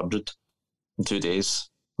sold 500 in 2 days.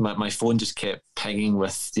 My phone just kept pinging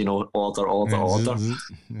with, order.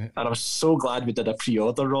 And I was so glad we did a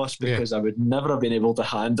pre-order, Ross, because I would never have been able to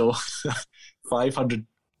handle 500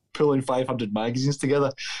 magazines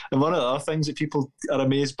together. And one of the other things that people are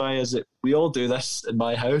amazed by is that we all do this in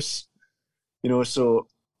my house. So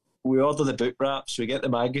we order the book wraps, we get the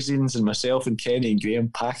magazines, and myself and Kenny and Graham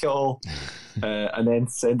pack it all and then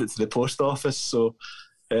send it to the post office. So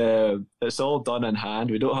it's all done in hand.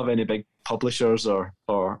 We don't have any big publishers or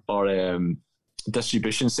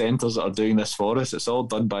distribution centres that are doing this for us. It's all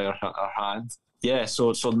done by our hand. Yeah,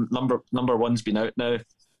 so number 1's been out now.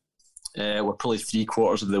 We're probably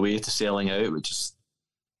 3/4 of the way to selling out, which is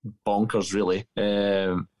bonkers, really.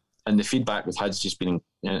 And the feedback we've had has just been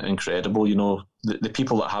incredible. The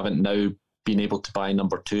people that haven't now been able to buy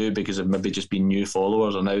number 2 because of maybe just been new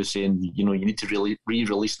followers are now saying, you need to really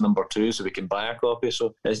re-release number 2 so we can buy a copy.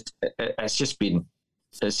 So it's just been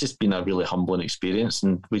a really humbling experience,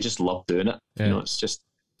 and we just love doing it. Yeah. It's just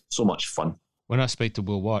so much fun. When I speak to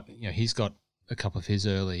Will Watt, he's got a couple of his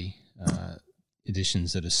early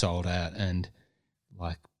editions that are sold out, and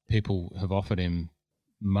like people have offered him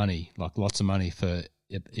money, like lots of money for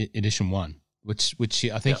edition 1. Which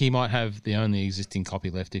I think he might have the only existing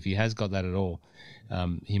copy left. If he has got that at all,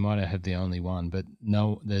 he might have the only one. But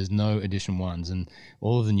no, there's no edition 1s. And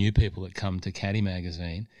all of the new people that come to Caddy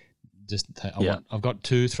Magazine, I've got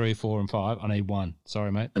 2, 3, 4, and 5. I need 1.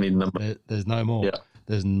 Sorry, mate. I need a number. There's no more. Yeah.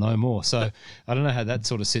 There's no more. So I don't know how that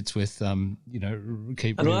sort of sits with,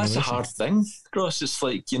 keep. I know that's a hard thing, Ross. It's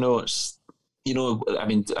like, I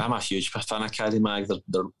mean, I'm a huge fan of Caddy Mag.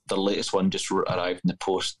 Their latest one just arrived in the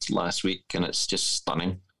post last week, and it's just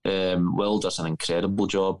stunning. Will does an incredible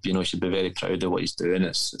job. He should be very proud of what he's doing.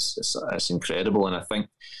 It's incredible, and I think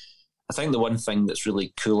the one thing that's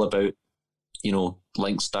really cool about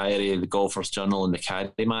Link's Diary, the Golfer's Journal, and the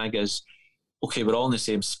Caddy Mag is, okay, we're all in the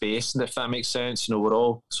same space, and if that makes sense, we're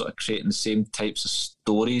all sort of creating the same types of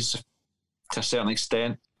stories to a certain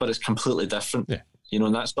extent, but it's completely different. Yeah.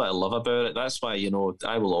 And that's what I love about it. That's why,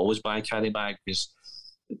 I will always buy Caddy Mag, because,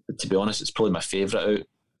 to be honest, it's probably my favourite out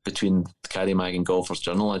between Caddy Mag and Golfer's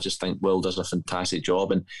Journal. I just think Will does a fantastic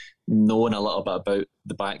job, and knowing a little bit about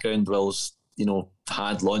the background Will's,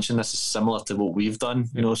 had launching this is similar to what we've done,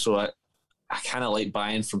 so I kind of like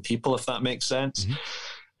buying from people, if that makes sense.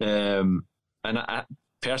 Mm-hmm. And I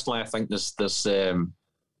personally, I think there's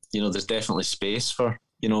definitely space for,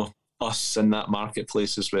 us in that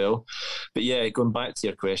marketplace as well. But yeah, going back to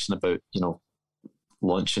your question about,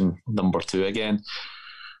 launching number 2 again.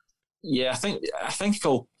 Yeah, I think it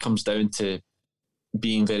all comes down to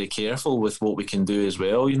being very careful with what we can do as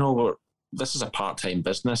well. This is a part-time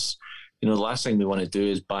business. The last thing we want to do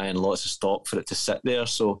is buying lots of stock for it to sit there.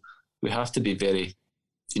 So we have to be very,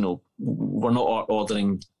 we're not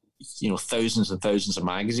ordering, thousands and thousands of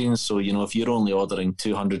magazines. So, if you're only ordering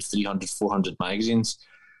 200, 300, 400 magazines,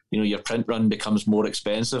 your print run becomes more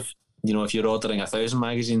expensive. If you're ordering 1,000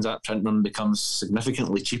 magazines, that print run becomes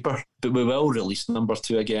significantly cheaper. But we will release number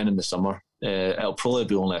 2 again in the summer. It'll probably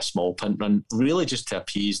be only a small print run, really just to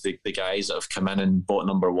appease the guys that have come in and bought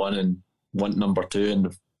number 1 and want number 2 and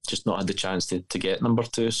have just not had the chance to get number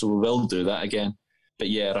 2. So we will do that again. But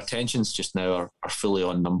yeah, our attentions just now are fully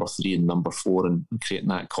on number 3 and number 4 and creating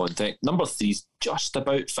that content. Number 3 is just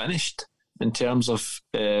about finished in terms of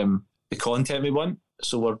the content we want.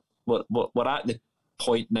 So we're at the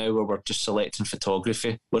point now where we're just selecting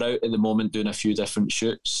photography. We're out at the moment doing a few different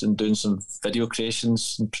shoots and doing some video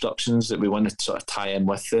creations and productions that we want to sort of tie in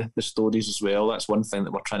with the stories as well. That's one thing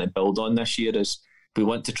that we're trying to build on this year, is we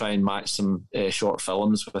want to try and match some short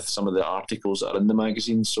films with some of the articles that are in the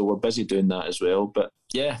magazine. So we're busy doing that as well. But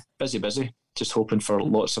yeah, busy. Just hoping for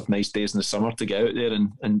lots of nice days in the summer to get out there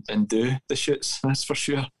and do the shoots, that's for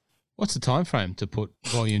sure. What's the time frame to put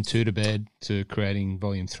Volume 2 to bed to creating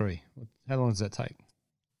Volume 3? How long does that take?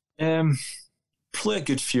 Probably a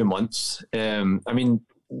good few months. Number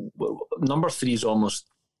 3 is almost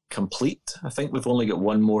complete. I think we've only got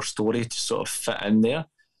one more story to sort of fit in there.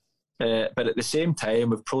 But at the same time,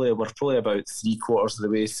 we're probably about 3/4 of the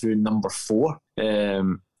way through number 4.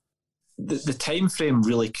 The time frame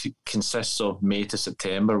really consists of May to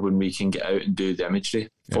September, when we can get out and do the imagery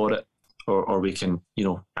for it, or we can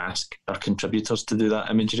ask our contributors to do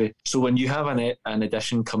that imagery. So when you have an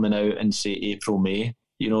edition coming out in, say, April, May,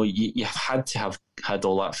 you had to have had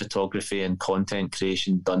all that photography and content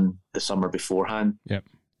creation done the summer beforehand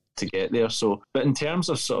to get there. So, but in terms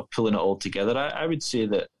of sort of pulling it all together, I would say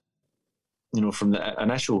that, from the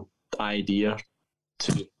initial idea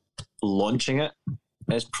to launching it,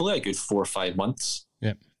 it's probably a good 4 or 5 months.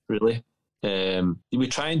 Yeah, really. We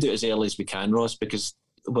try and do it as early as we can, Ross, because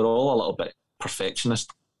we're all a little bit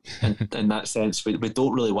perfectionist in that sense. We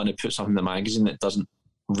don't really want to put something in the magazine that doesn't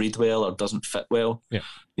read well or doesn't fit well. Yeah.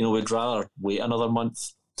 We'd rather wait another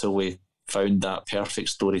month till we found that perfect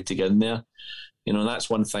story to get in there. That's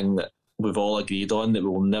one thing that we've all agreed on, that we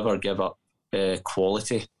will never give up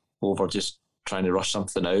quality over just trying to rush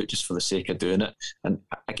something out just for the sake of doing it. And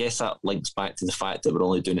I guess that links back to the fact that we're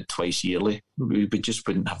only doing it twice yearly. We just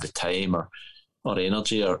wouldn't have the time or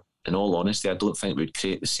energy, or, in all honesty, I don't think we'd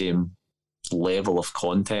create the same level of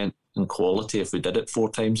content and quality if we did it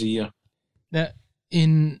 4 times a year. Now,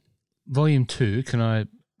 in Volume 2, can I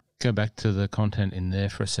go back to the content in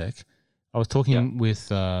there for a sec? I was talking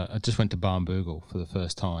with, I just went to Barnbougle for the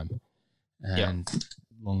first time, and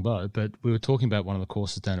Longbow, but we were talking about one of the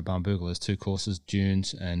courses down at Barnbougle. There's 2 courses,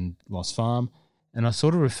 Dunes and Lost Farm, and I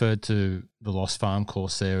sort of referred to the Lost Farm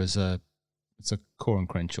course there as it's a core and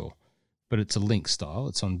Crenshaw, but it's a link style.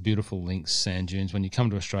 It's on beautiful links, sand dunes. When you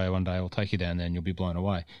come to Australia one day, I'll take you down there and you'll be blown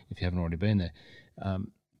away if you haven't already been there.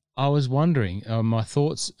 I was wondering, my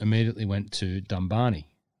thoughts immediately went to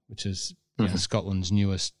Dumbarnie, which is Scotland's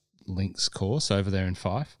newest links course over there in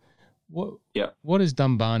Fife. What is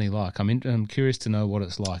Dumbarnie like? I'm curious to know what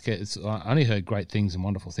it's like. I only heard great things and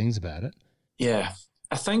wonderful things about it. Yeah,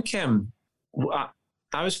 I think I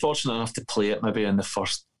was fortunate enough to play it maybe in the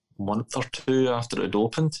first month or 2 after it had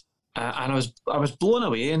opened, and I was blown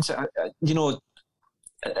away. And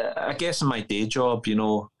I guess in my day job,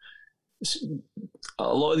 a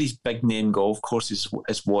lot of these big name golf courses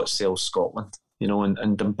is what sells Scotland,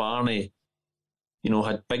 and Dumbarnie,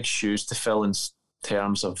 had big shoes to fill in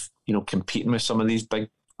terms of, competing with some of these big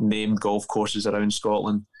name golf courses around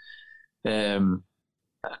Scotland.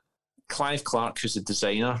 Clive Clark, who's the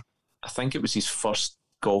designer, I think it was his first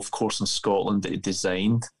golf course in Scotland that he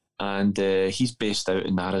designed, and he's based out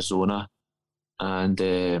in Arizona, and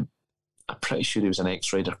I'm pretty sure he was an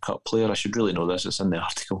ex-Ryder Cup player. I should really know this, it's in the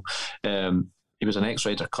article. He was an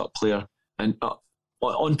ex-Ryder Cup player, and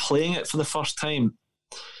on playing it for the first time,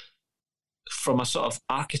 from a sort of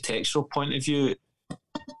architectural point of view,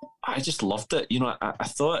 I just loved it. I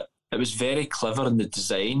thought it was very clever in the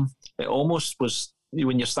design. It almost was,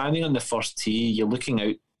 when you're standing on the first tee, you're looking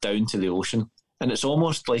out down to the ocean, and it's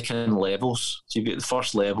almost like in levels. So you've got the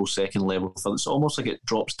first level, second level, third. It's almost like it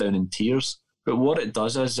drops down in tiers. But what it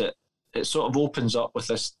does is it sort of opens up with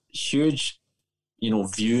this huge,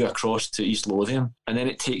 view across to East Lothian, and then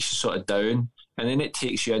it takes you sort of down, and then it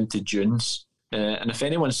takes you into dunes. And if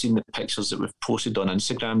anyone's seen the pictures that we've posted on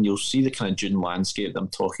Instagram, you'll see the kind of dune landscape that I'm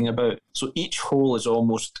talking about. So each hole is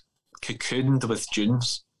almost cocooned with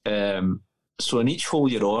dunes. So in each hole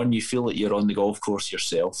you're on, you feel like you're on the golf course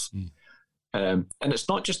yourself. And it's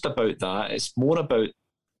not just about that. It's more about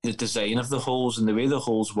the design of the holes and the way the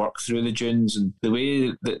holes work through the dunes and the way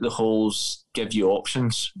that the holes give you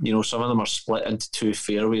options. You know, some of them are split into two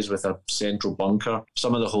fairways with a central bunker.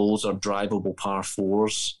 Some of the holes are drivable par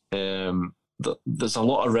fours. There's a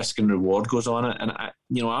lot of risk and reward goes on it. And,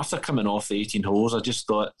 after coming off the 18 holes, I just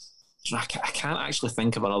thought, I can't actually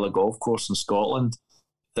think of another golf course in Scotland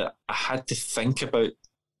that I had to think about.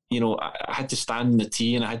 I had to stand in the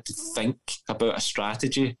tee and I had to think about a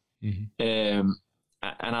strategy. Mm-hmm.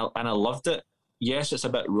 And I loved it. Yes, it's a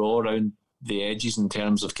bit raw around the edges in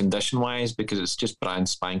terms of condition-wise because it's just brand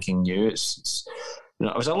spanking new.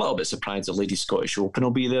 I was a little bit surprised the Ladies Scottish Open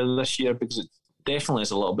will be there this year because it definitely is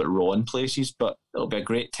a little bit raw in places, but it'll be a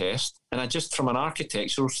great test. And I just, from an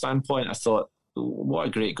architectural standpoint, I thought, what a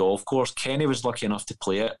great golf course. Kenny was lucky enough to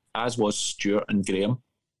play it, as was Stuart and Graham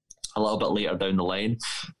a little bit later down the line.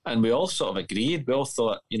 And we all sort of agreed. We all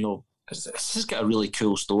thought, this has got a really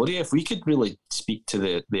cool story. If we could really speak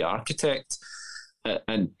to the architect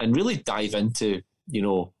and really dive into,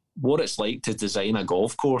 what it's like to design a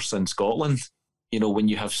golf course in Scotland, when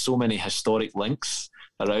you have so many historic links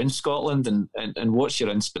around Scotland and what's your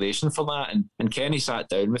inspiration for that? And Kenny sat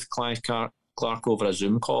down with Clive Clark over a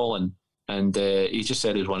Zoom call and he just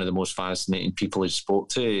said he was one of the most fascinating people he spoke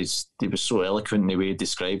to. He was so eloquent in the way he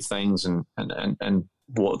described things and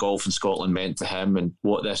what golf in Scotland meant to him and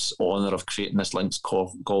what this honour of creating this links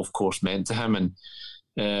golf course meant to him.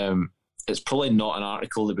 And it's probably not an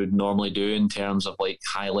article that we'd normally do in terms of like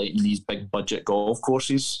highlighting these big budget golf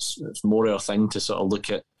courses. It's more our thing to sort of look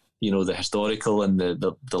at, the historical and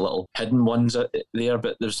the little hidden ones there.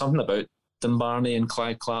 But there's something about Dunbarney and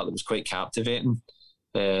Clive Clark that was quite captivating.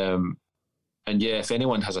 And yeah, if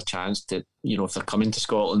anyone has a chance to, if they're coming to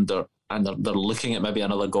Scotland and they're looking at maybe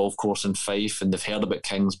another golf course in Fife and they've heard about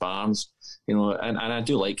Kings Barnes, and I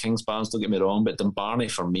do like Kings Barnes, don't get me wrong, but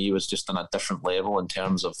Dunbarney for me was just on a different level in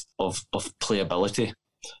terms of playability.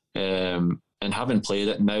 And having played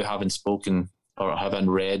it, now having spoken or having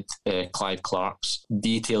read Clive Clark's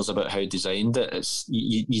details about how he designed it,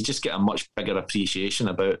 you just get a much bigger appreciation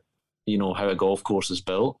about how a golf course is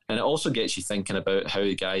built. And it also gets you thinking about how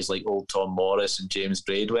guys like old Tom Morris and James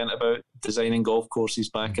Braid went about designing golf courses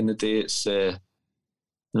back in the day. It's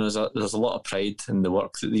there's a lot of pride in the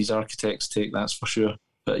work that these architects take, that's for sure.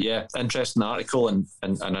 But yeah, interesting article and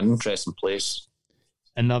an interesting place.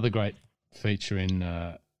 Another great feature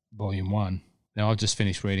in Volume 1. Now, I've just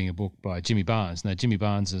finished reading a book by Jimmy Barnes. Now, Jimmy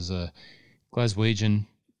Barnes is a Glaswegian,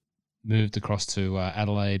 moved across to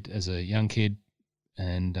Adelaide as a young kid,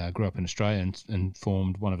 and grew up in Australia and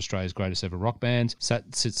formed one of Australia's greatest ever rock bands.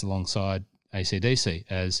 Sits alongside AC/DC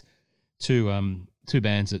as two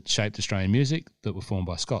bands that shaped Australian music that were formed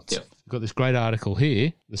by Scots. Yep. We've got this great article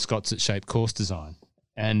here, The Scots That Shaped Course Design.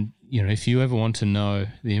 And, if you ever want to know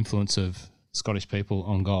the influence of Scottish people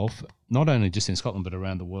on golf, not only just in Scotland but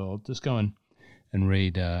around the world, just go and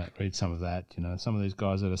read some of that. Some of these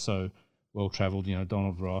guys that are so well-travelled,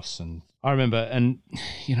 Donald Ross. And I remember, and,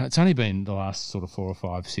 it's only been the last sort of 4 or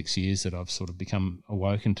 5, 6 years that I've sort of become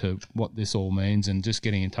awoken to what this all means and just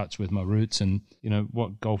getting in touch with my roots and,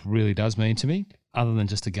 what golf really does mean to me, other than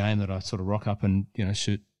just a game that I sort of rock up and,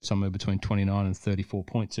 shoot somewhere between 29 and 34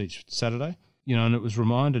 points each Saturday. And it was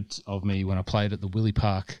reminded of me when I played at the Willie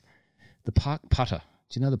Park, the Park Putter.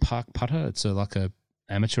 Do you know the Park Putter? It's like a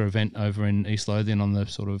amateur event over in East Lothian on the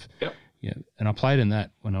sort of... Yep. Yeah, and I played in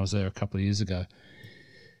that when I was there a couple of years ago.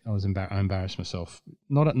 I embarrassed myself,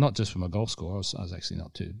 not just for my golf score. I was actually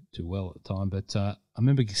not too well at the time, but I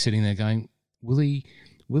remember sitting there going, Willie,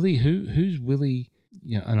 who's Willie?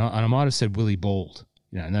 And I might have said Willie Bald.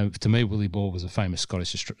 No, to me, Willie Bald was a famous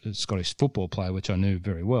Scottish football player, which I knew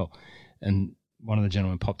very well. And one of the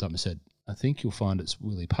gentlemen popped up and said, I think you'll find it's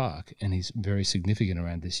Willie Park, and he's very significant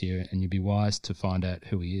around this year, and you'd be wise to find out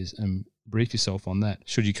who he is and brief yourself on that.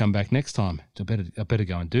 Should you come back next time, I better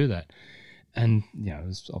go and do that. And I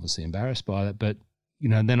was obviously embarrassed by that, but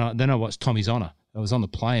then I watched Tommy's Honour. I was on the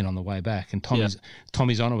plane on the way back, and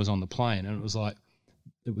Tommy's Honour was on the plane, and it was like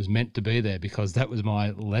it was meant to be there because that was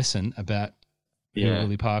my lesson about who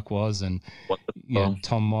Willie Park was and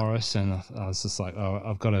Tom Morris, and I was just like, oh,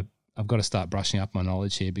 I've got to start brushing up my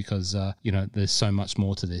knowledge here because there's so much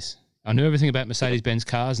more to this. I knew everything about Mercedes-Benz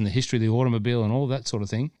cars and the history of the automobile and all that sort of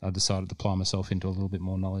thing. I decided to apply myself into a little bit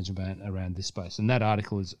more knowledge around this space. And that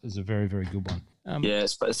article is a very, very good one.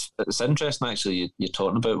 It's interesting, actually, you're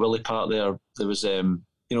talking about Willie Park there. There was, don't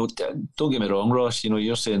get me wrong, Ross,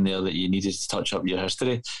 you're saying there that you needed to touch up your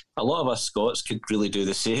history. A lot of us Scots could really do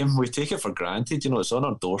the same. We take it for granted. It's on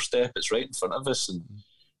our doorstep. It's right in front of us.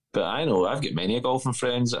 But I know I've got many golfing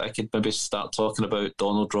friends that I could maybe start talking about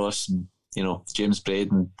Donald Ross and James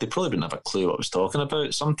Braden, they probably wouldn't have a clue what I was talking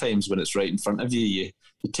about. Sometimes when it's right in front of you,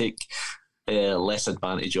 you take less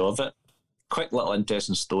advantage of it. Quick little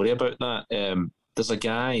interesting story about that. There's a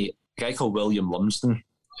guy called William Lumsden,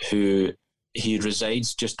 who he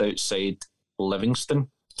resides just outside Livingston,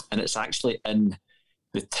 and it's actually in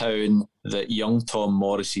the town that young Tom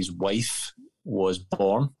Morris's wife was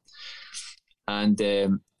born. And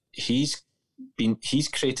he's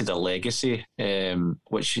created a legacy,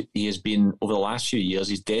 which he has been, over the last few years,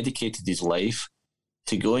 he's dedicated his life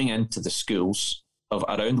to going into the schools of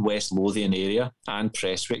around West Lothian area and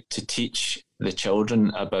Prestwick to teach the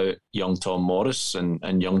children about young Tom Morris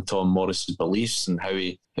and young Tom Morris's beliefs and how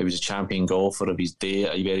he was a champion golfer of his day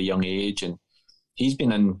at a very young age. And he's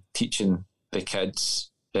been in teaching the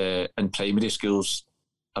kids in primary schools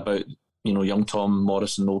about, young Tom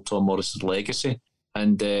Morris and old Tom Morris's legacy.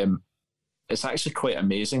 And it's actually quite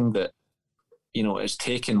amazing that, it's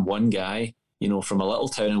taken one guy, from a little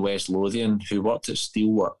town in West Lothian who worked at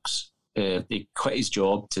Steelworks. He quit his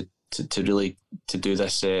job to do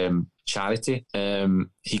this charity.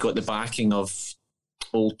 He got the backing of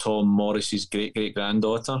old Tom Morris's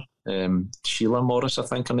great-great-granddaughter, Sheila Morris, I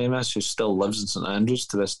think her name is, who still lives in St Andrews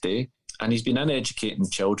to this day. And he's been in educating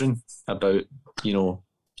children about,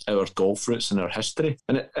 our golf roots and our history.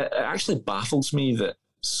 And it actually baffles me that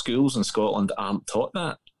schools in Scotland aren't taught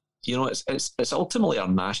that. It's ultimately our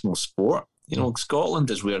national sport. Scotland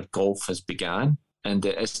is where golf has began. And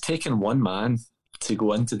it's taken one man to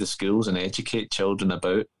go into the schools and educate children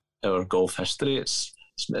about our golf history. It's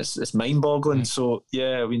mind-boggling. So,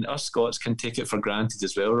 yeah, us Scots can take it for granted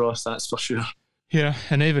as well, Ross, that's for sure. Yeah,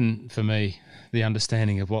 and even for me, the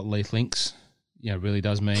understanding of what Leith Links, really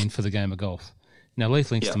does mean for the game of golf. Now,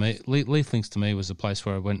 Leith Links to me was the place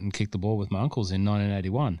where I went and kicked the ball with my uncles in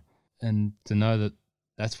 1981. And to know that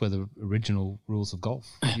that's where the original rules of golf,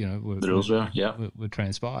 were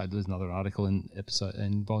transpired. There's another article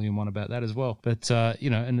in volume 1 about that as well. But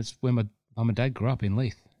and it's where my mum and dad grew up in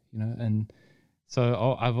Leith, and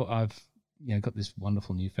so I've got this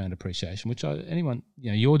wonderful newfound appreciation, which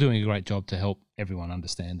you're doing a great job to help everyone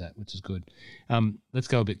understand that, which is good. Let's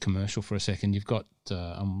go a bit commercial for a second. You've got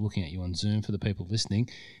I'm looking at you on Zoom for the people listening.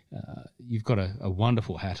 You've got a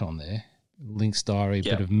wonderful hat on there, Link's Diary,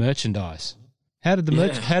 bit of merchandise. How did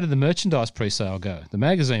the merchandise pre-sale go? The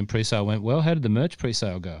magazine pre-sale went well. How did the merch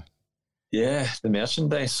pre-sale go? Yeah, the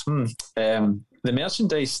merchandise. The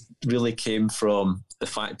merchandise really came from the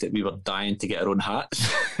fact that we were dying to get our own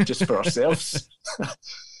hats just for ourselves.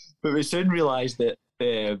 But we soon realised that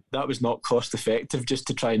that was not cost effective just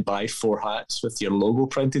to try and buy 4 hats with your logo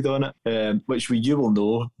printed on it, which you will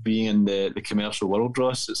know, being in the commercial world,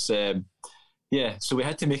 Ross. It's so we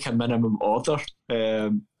had to make a minimum order.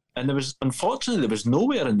 And unfortunately, there was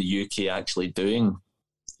nowhere in the UK actually doing,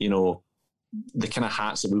 the kind of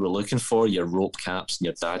hats that we were looking for, your rope caps and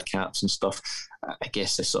your dad caps and stuff. I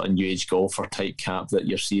guess the sort of new age golfer type cap that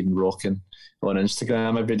you're seeing rocking on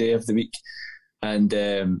Instagram every day of the week. And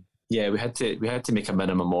we had to make a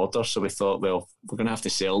minimum order. So we thought, well, we're going to have to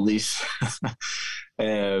sell these.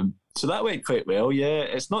 So that went quite well. Yeah,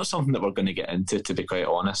 it's not something that we're going to get into, to be quite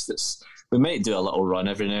honest. We might do a little run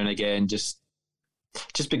every now and again, just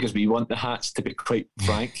because we want the hats, to be quite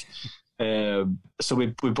frank. So we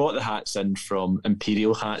bought the hats in from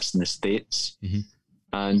Imperial Hats in the States. Mm-hmm.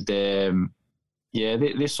 And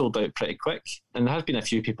they sold out pretty quick. And there has been a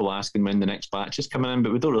few people asking when the next batch is coming in,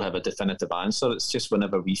 but we don't really have a definitive answer. It's just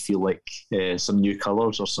whenever we feel like some new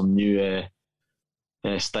colours or some new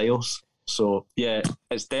styles. So, yeah,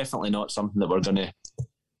 it's definitely not something that we're going to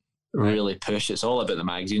really push. It's all about the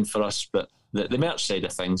magazine for us. But the merch side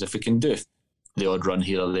of things, if we can do the odd run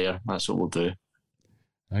here or there, that's what we'll do.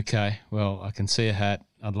 Okay, well, I can see a hat.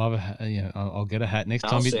 I'd love a hat. I'll get a hat next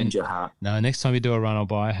time. I'll send you a hat. No, next time you do a run, I'll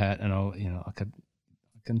buy a hat, and I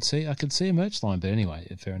could see a merch line. But anyway,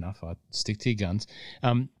 fair enough. I'd stick to your guns.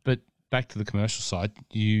 But back to the commercial side,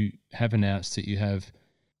 you have announced that you have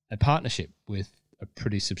a partnership with a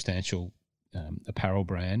pretty substantial apparel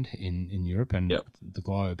brand in Europe and the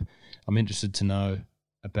globe. I'm interested to know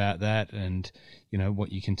about that, and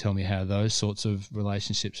what you can tell me how those sorts of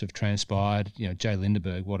relationships have transpired. Jay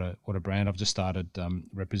Lindeberg, what a brand. I've just started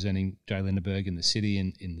representing Jay Lindeberg in the city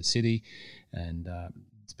and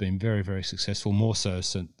it's been very, very successful, more so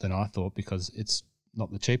than I thought, because it's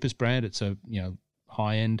not the cheapest brand. It's a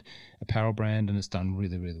high end apparel brand, and it's done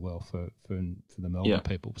really, really well for the Melbourne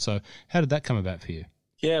people. So how did that come about for you?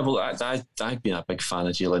 Yeah, well, I've been a big fan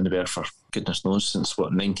of Jay Lindeberg for goodness knows since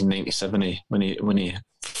 1997 when he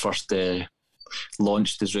first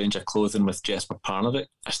launched his range of clothing with Jesper Parnevik.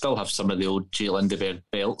 I still have some of the old J. Lindeberg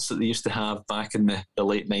belts that they used to have back in the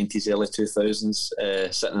late 90s, early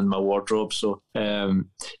 2000s, sitting in my wardrobe. So,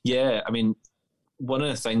 yeah, I mean, one of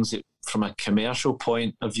the things that, from a commercial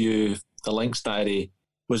point of view, the Lynx Diary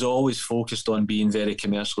was always focused on being very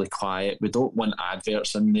commercially quiet. We don't want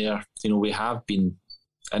adverts in there. You know, we have been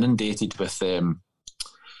inundated with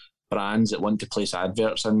brands that want to place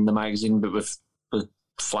adverts in the magazine, but we've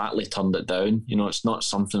flatly turned it down. You know, it's not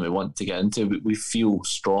something we want to get into. We feel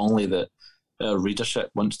strongly that our readership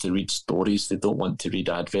wants to read stories. They don't want to read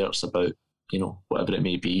adverts about, you know, whatever it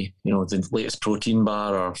may be, you know, the latest protein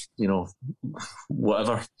bar or, you know,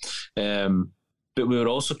 whatever. But we were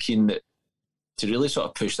also keen that to really sort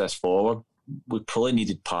of push this forward, we probably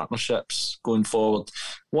needed partnerships going forward.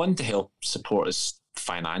 One, to help support us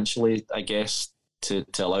financially, I guess, to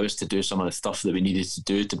allow us to do some of the stuff that we needed to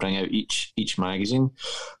do to bring out each magazine.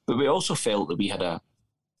 But we also felt that we had a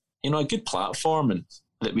good platform and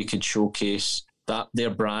that we could showcase that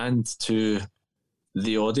their brand to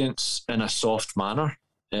the audience in a soft manner.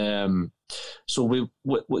 So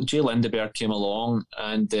Jay Lindeberg came along,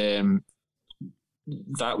 and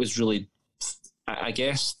that was really, I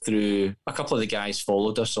guess, through a couple of the guys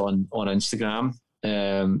followed us on Instagram.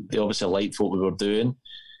 They obviously liked what we were doing.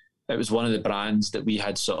 It was one of the brands that we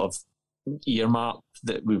had sort of earmarked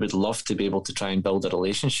that we would love to be able to try and build a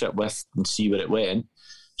relationship with and see where it went.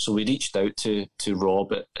 So we reached out to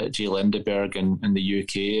Rob at J. Lindeberg in the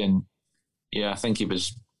UK, and yeah, I think he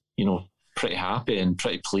was, you know, pretty happy and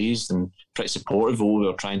pretty pleased and pretty supportive of what we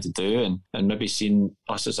were trying to do, and maybe seen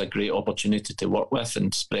us as a great opportunity to work with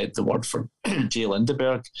and spread the word for J.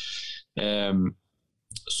 Lindeberg.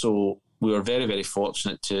 So we were very, very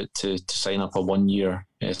fortunate to sign up a 1-year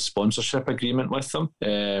sponsorship agreement with them.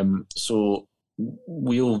 So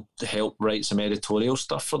we'll help write some editorial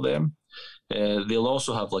stuff for them. They'll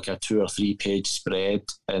also have like a 2 or 3 page spread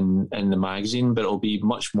in the magazine, but it'll be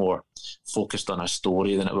much more focused on a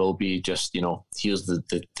story than it will be just, you know, here's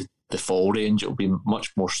the fall range. It'll be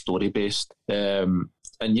much more story based. And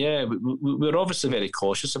yeah, we were obviously very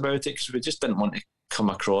cautious about it because we just didn't want to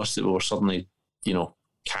come across that we were suddenly, you know,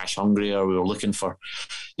 cash hungry, or we were looking for,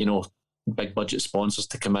 you know, big budget sponsors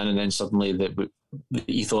to come in, and then suddenly the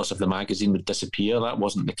ethos of the magazine would disappear. That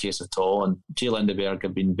wasn't the case at all. And J. Lindeberg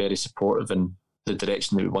have been very supportive in the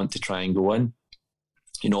direction that we want to try and go in.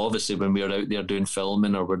 You know, obviously when we're out there doing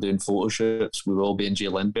filming or we're doing photo shoots, we will be in J.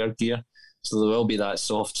 Lindeberg gear. So there will be that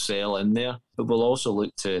soft sell in there. But we'll also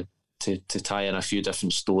look to tie in a few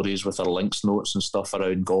different stories with our links notes and stuff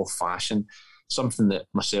around golf fashion. Something that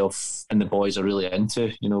myself and the boys are really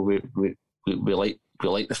into. You know, we like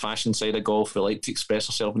the fashion side of golf. We like to express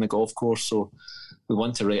ourselves in the golf course. So we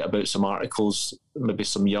want to write about some articles, maybe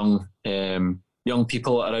some young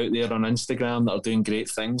people that are out there on Instagram that are doing great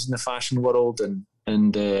things in the fashion world.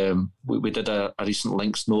 And we did a recent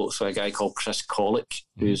links note for a guy called Chris Collick,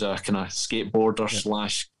 who's a kind of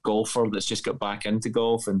skateboarder / golfer that's just got back into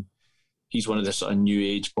golf. And he's one of the sort of new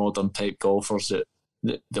age modern type golfers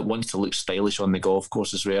that wants to look stylish on the golf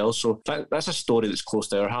course as well. So that's a story that's close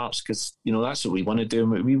to our hearts, because, you know, that's what we want to do.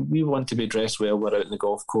 We want to be dressed well when we're out in the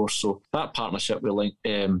golf course. So that partnership with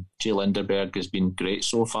J. Lindeberg has been great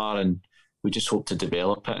so far, and we just hope to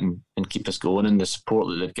develop it and keep us going. And the support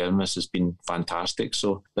that they've given us has been fantastic.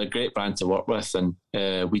 So they're a great brand to work with, and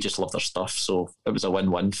we just love their stuff. So it was a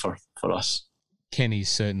win-win for us. Kenny's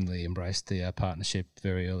certainly embraced the partnership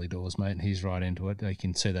very early doors, mate, and he's right into it. You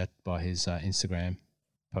can see that by his Instagram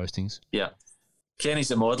postings. Yeah, Kenny's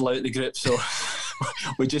the model out of the group, so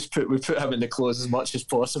we put him in the clothes as much as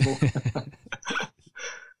possible.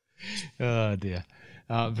 Oh dear,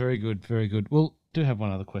 very good, very good. Well, do have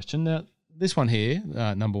one other question. Now, this one here,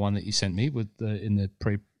 number one that you sent me with in the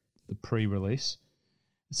pre-release,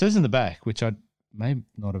 it says in the back, which I may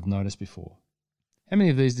not have noticed before. How many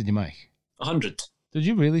of these did you make? 100. Did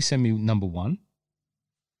you really send me number one?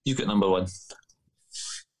 You got number one.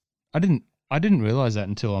 I didn't realise that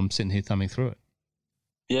until I'm sitting here thumbing through it.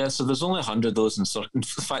 Yeah, so there's only 100 of those in In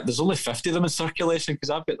fact, there's only 50 of them in circulation because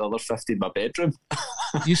I've got the other 50 in my bedroom.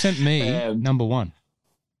 You sent me number one.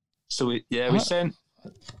 So we basically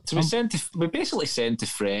sent to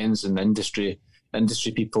friends and industry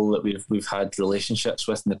people that we've had relationships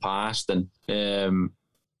with in the past, and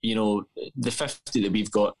you know, the 50 that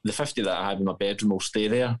we've got, the 50 that I have in my bedroom will stay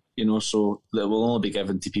there. You know, so that will only be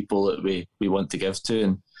given to people that we want to give to.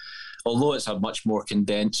 And although it's a much more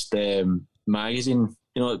condensed magazine,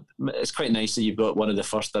 you know, it's quite nice that you've got one of the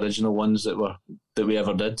first original ones that we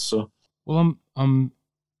ever did. So, well, I'm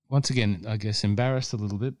once again, I guess, embarrassed a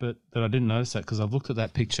little bit, but that I didn't notice that, because I've looked at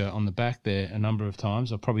that picture on the back there a number of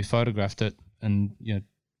times. I've probably photographed it and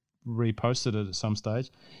reposted it at some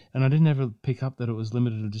stage, and I didn't ever pick up that it was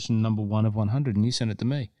limited edition number 1 of 100, and you sent it to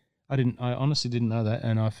me. I honestly didn't know that,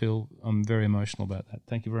 and I'm very emotional about that.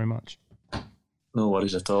 Thank you very much. No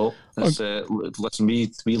worries at all. Listen,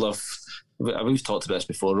 we've talked about this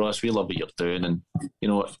before, Ross. We love what you're doing, and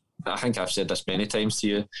I think I've said this many times to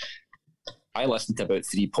you. I listen to about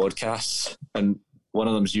 3 podcasts, and one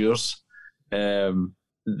of them's yours.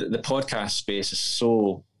 The podcast space is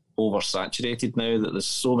so oversaturated now that there's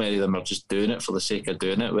so many of them are just doing it for the sake of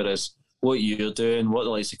doing it. Whereas what you're doing, what the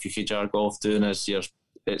likes of Cookie Jar Golf doing is you're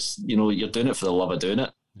doing it for the love of doing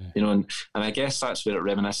it. Yeah. And I guess that's where it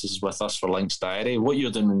reminisces with us for Link's Diary. What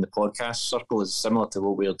you're doing in the podcast circle is similar to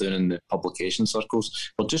what we're doing in the publication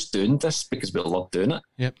circles. We're just doing this because we love doing it.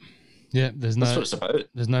 Yep. Yeah, that's what it's about.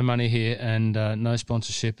 There's no money here and no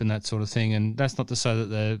sponsorship and that sort of thing. And that's not to say that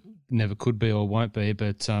there never could be or won't be,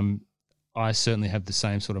 but I certainly have the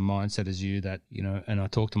same sort of mindset as you that, and I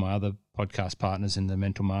talk to my other podcast partners in the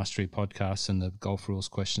Mental Mastery podcast and the Golf Rules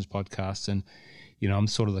Questions podcast, and I'm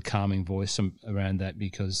sort of the calming voice around that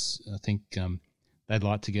because I think they'd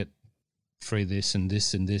like to get free this and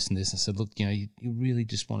this and this and this. I said, look, you really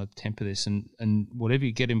just want to temper this, and whatever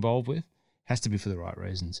you get involved with has to be for the right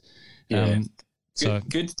reasons. Yeah.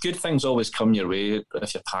 Good things always come your way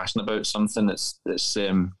if you're passionate about something. It's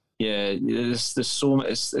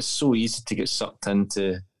so easy to get sucked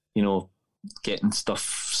into, getting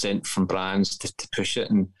stuff sent from brands to push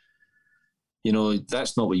it, and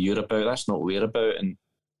that's not what you're about. That's not what we're about. And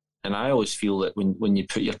I always feel that when you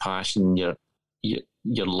put your passion, your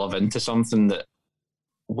love into something, that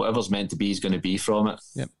whatever's meant to be is going to be from it.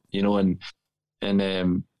 Yep.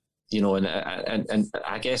 And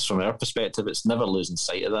I guess from our perspective, it's never losing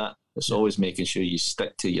sight of that. It's always making sure you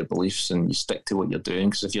stick to your beliefs and you stick to what you're doing,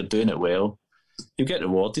 because if you're doing it well, you get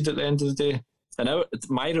rewarded at the end of the day. And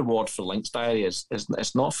my reward for Link's Diary is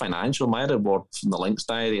it's not financial. My reward from the Link's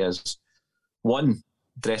Diary is, 1,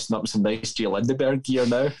 dressing up in some nice J. Lindeberg gear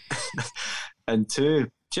now, and 2,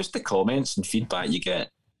 just the comments and feedback you get.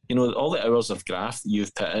 All the hours of graft that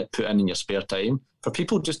you've put in your spare time, for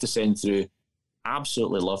people just to send through,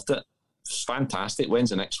 absolutely loved it. It's fantastic.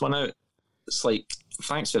 When's the next one out? It's like,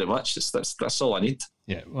 thanks very much. That's all I need.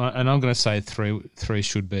 Yeah, well, and I'm going to say three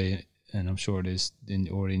should be, and I'm sure it is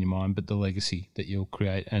already in your mind, but the legacy that you'll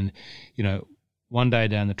create. And, one day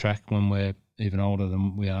down the track when we're even older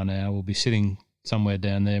than we are now, we'll be sitting somewhere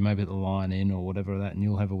down there, maybe at the Lion Inn or whatever that, and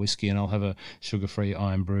you'll have a whiskey and I'll have a sugar-free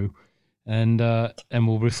iron brew. And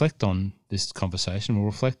we'll reflect on this conversation. We'll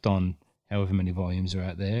reflect on however many volumes are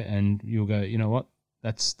out there, and you'll go, you know what?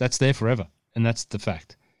 That's there forever, and that's the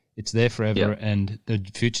fact. It's there forever, yeah. And the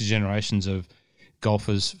future generations of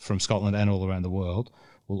golfers from Scotland and all around the world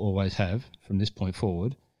will always have, from this point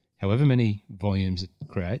forward, however many volumes it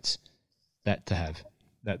creates, that to have,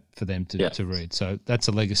 that for them to read. So that's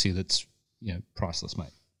a legacy that's priceless,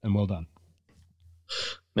 mate, and well done.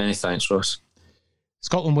 Many thanks, Ross.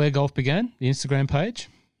 Scotland Where Golf Began, the Instagram page,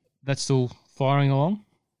 that's still firing along?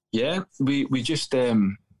 Yeah, we just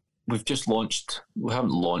we've just launched. We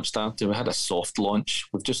haven't launched after. We had a soft launch.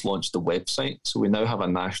 We've just launched the website, so we now have a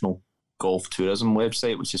national golf tourism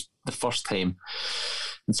website, which is the first time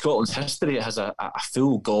in Scotland's history it has a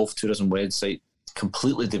full golf tourism website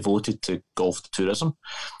completely devoted to golf tourism.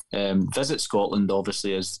 Visit Scotland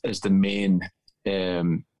obviously is the main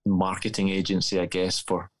marketing agency, I guess,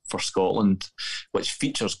 for Scotland, which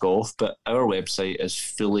features golf, but our website is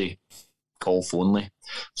fully golf only.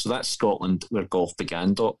 So that's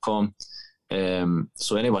scotlandwheregolfbegan.com.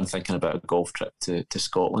 So anyone thinking about a golf trip to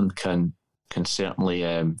Scotland can certainly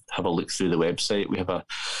have a look through the website. We have a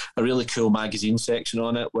really cool magazine section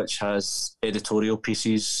on it, which has editorial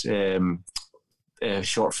pieces,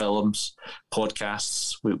 short films,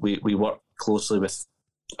 podcasts. We work closely with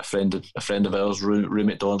a friend of ours, Rue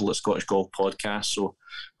McDonald at Scottish Golf Podcast. So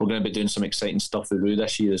we're going to be doing some exciting stuff with Rue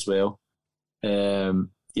this year as well. And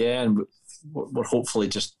we're hopefully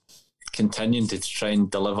just continuing to try and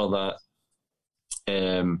deliver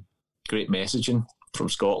that great messaging from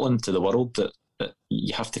Scotland to the world that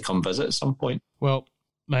you have to come visit at some point. Well,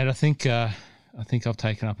 mate, I think I've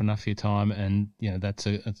taken up enough of your time, and that's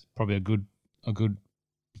probably a good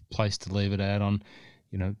place to leave it out on.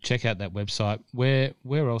 Check out that website. Where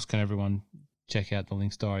else can everyone check out the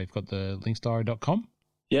Link's Diary? You've got the linksdiary.com.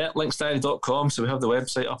 Yeah, linksdiary.com. So we have the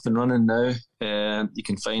website up and running now. You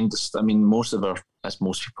can find us. I mean, most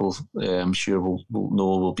people, I'm sure will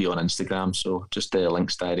know, will be on Instagram. So just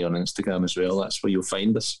Link's Diary on Instagram as well. That's where you'll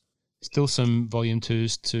find us. Still some Volume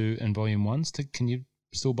 2s and Volume 1s. Can you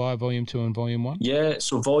still buy Volume 2 and Volume 1? Yeah,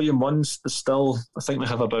 so Volume 1's still, I think we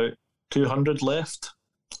have about 200 left.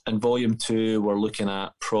 volume 2, we're looking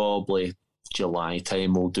at probably July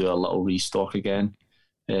time. We'll do a little restock again.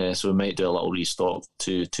 So we might do a little restock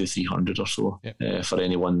to 300 or so. Yep. For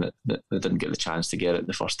anyone that didn't get the chance to get it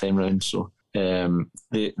the first time round. So the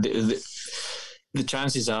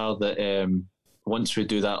chances are that once we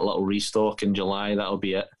do that little restock in July, that'll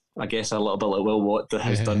be it. I guess a little bit like Will Watt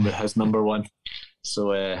has done with his number 1. So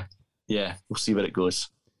we'll see where it goes.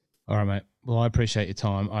 All right, mate. Well, I appreciate your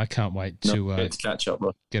time. I can't wait to catch up,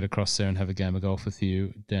 bro. Get across there and have a game of golf with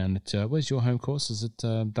you down at where's your home course? Is it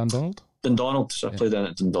Dundonald? Dundonald. So I play down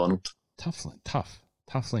at Dundonald. Tough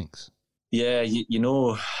links. Yeah, you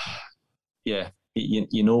know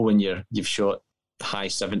when you've shot high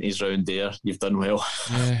 70s round there, you've done well.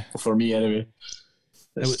 Yeah. For me anyway.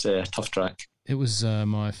 It's a tough track. It was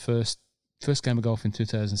my first game of golf in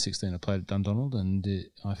 2016. I played at Dundonald and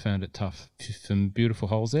I found it tough. Some beautiful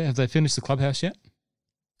holes there. Have they finished the clubhouse yet?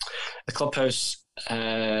 The clubhouse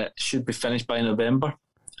should be finished by November,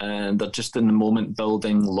 and they're just in the moment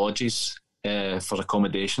building lodges for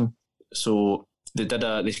accommodation. So they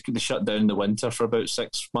shut down the winter for about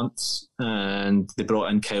 6 months, and they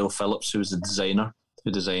brought in Kyle Phillips, who was the designer,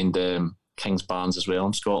 who designed King's Barns as well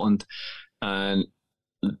in Scotland, and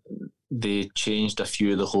they changed a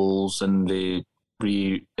few of the holes and they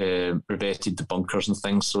revetted the bunkers and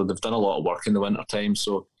things. So they've done a lot of work in the winter time.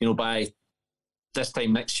 So, by this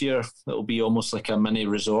time next year, it'll be almost like a mini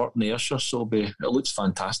resort in Ayrshire. So it looks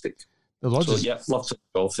fantastic. The lodges, love to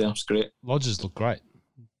golf there. It's great. Lodges look great.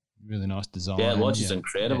 Really nice design. Yeah, lodge is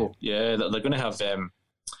incredible. Yeah, they're going to have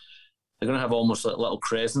almost like little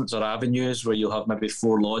crescents or avenues where you'll have maybe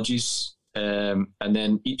 4 lodges, and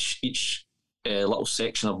then each little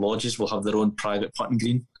section of lodges will have their own private putting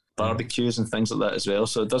green, barbecues and things like that as well.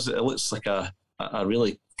 So it looks like a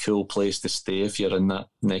really cool place to stay if you're in that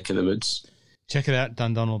neck of the woods. Check it out,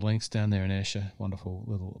 Dundonald Links down there in Ayrshire. Wonderful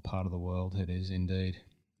little part of the world it is indeed.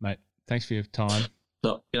 Mate, thanks for your time.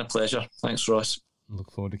 No, been a pleasure. Thanks, Ross.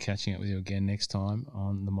 Look forward to catching up with you again next time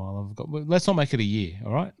on the Mile of Golf. Let's not make it a year,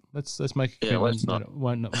 all right? Let's make it. Yeah, let's not.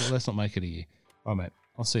 Let's not make it a year. All right, mate.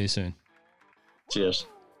 I'll see you soon. Cheers.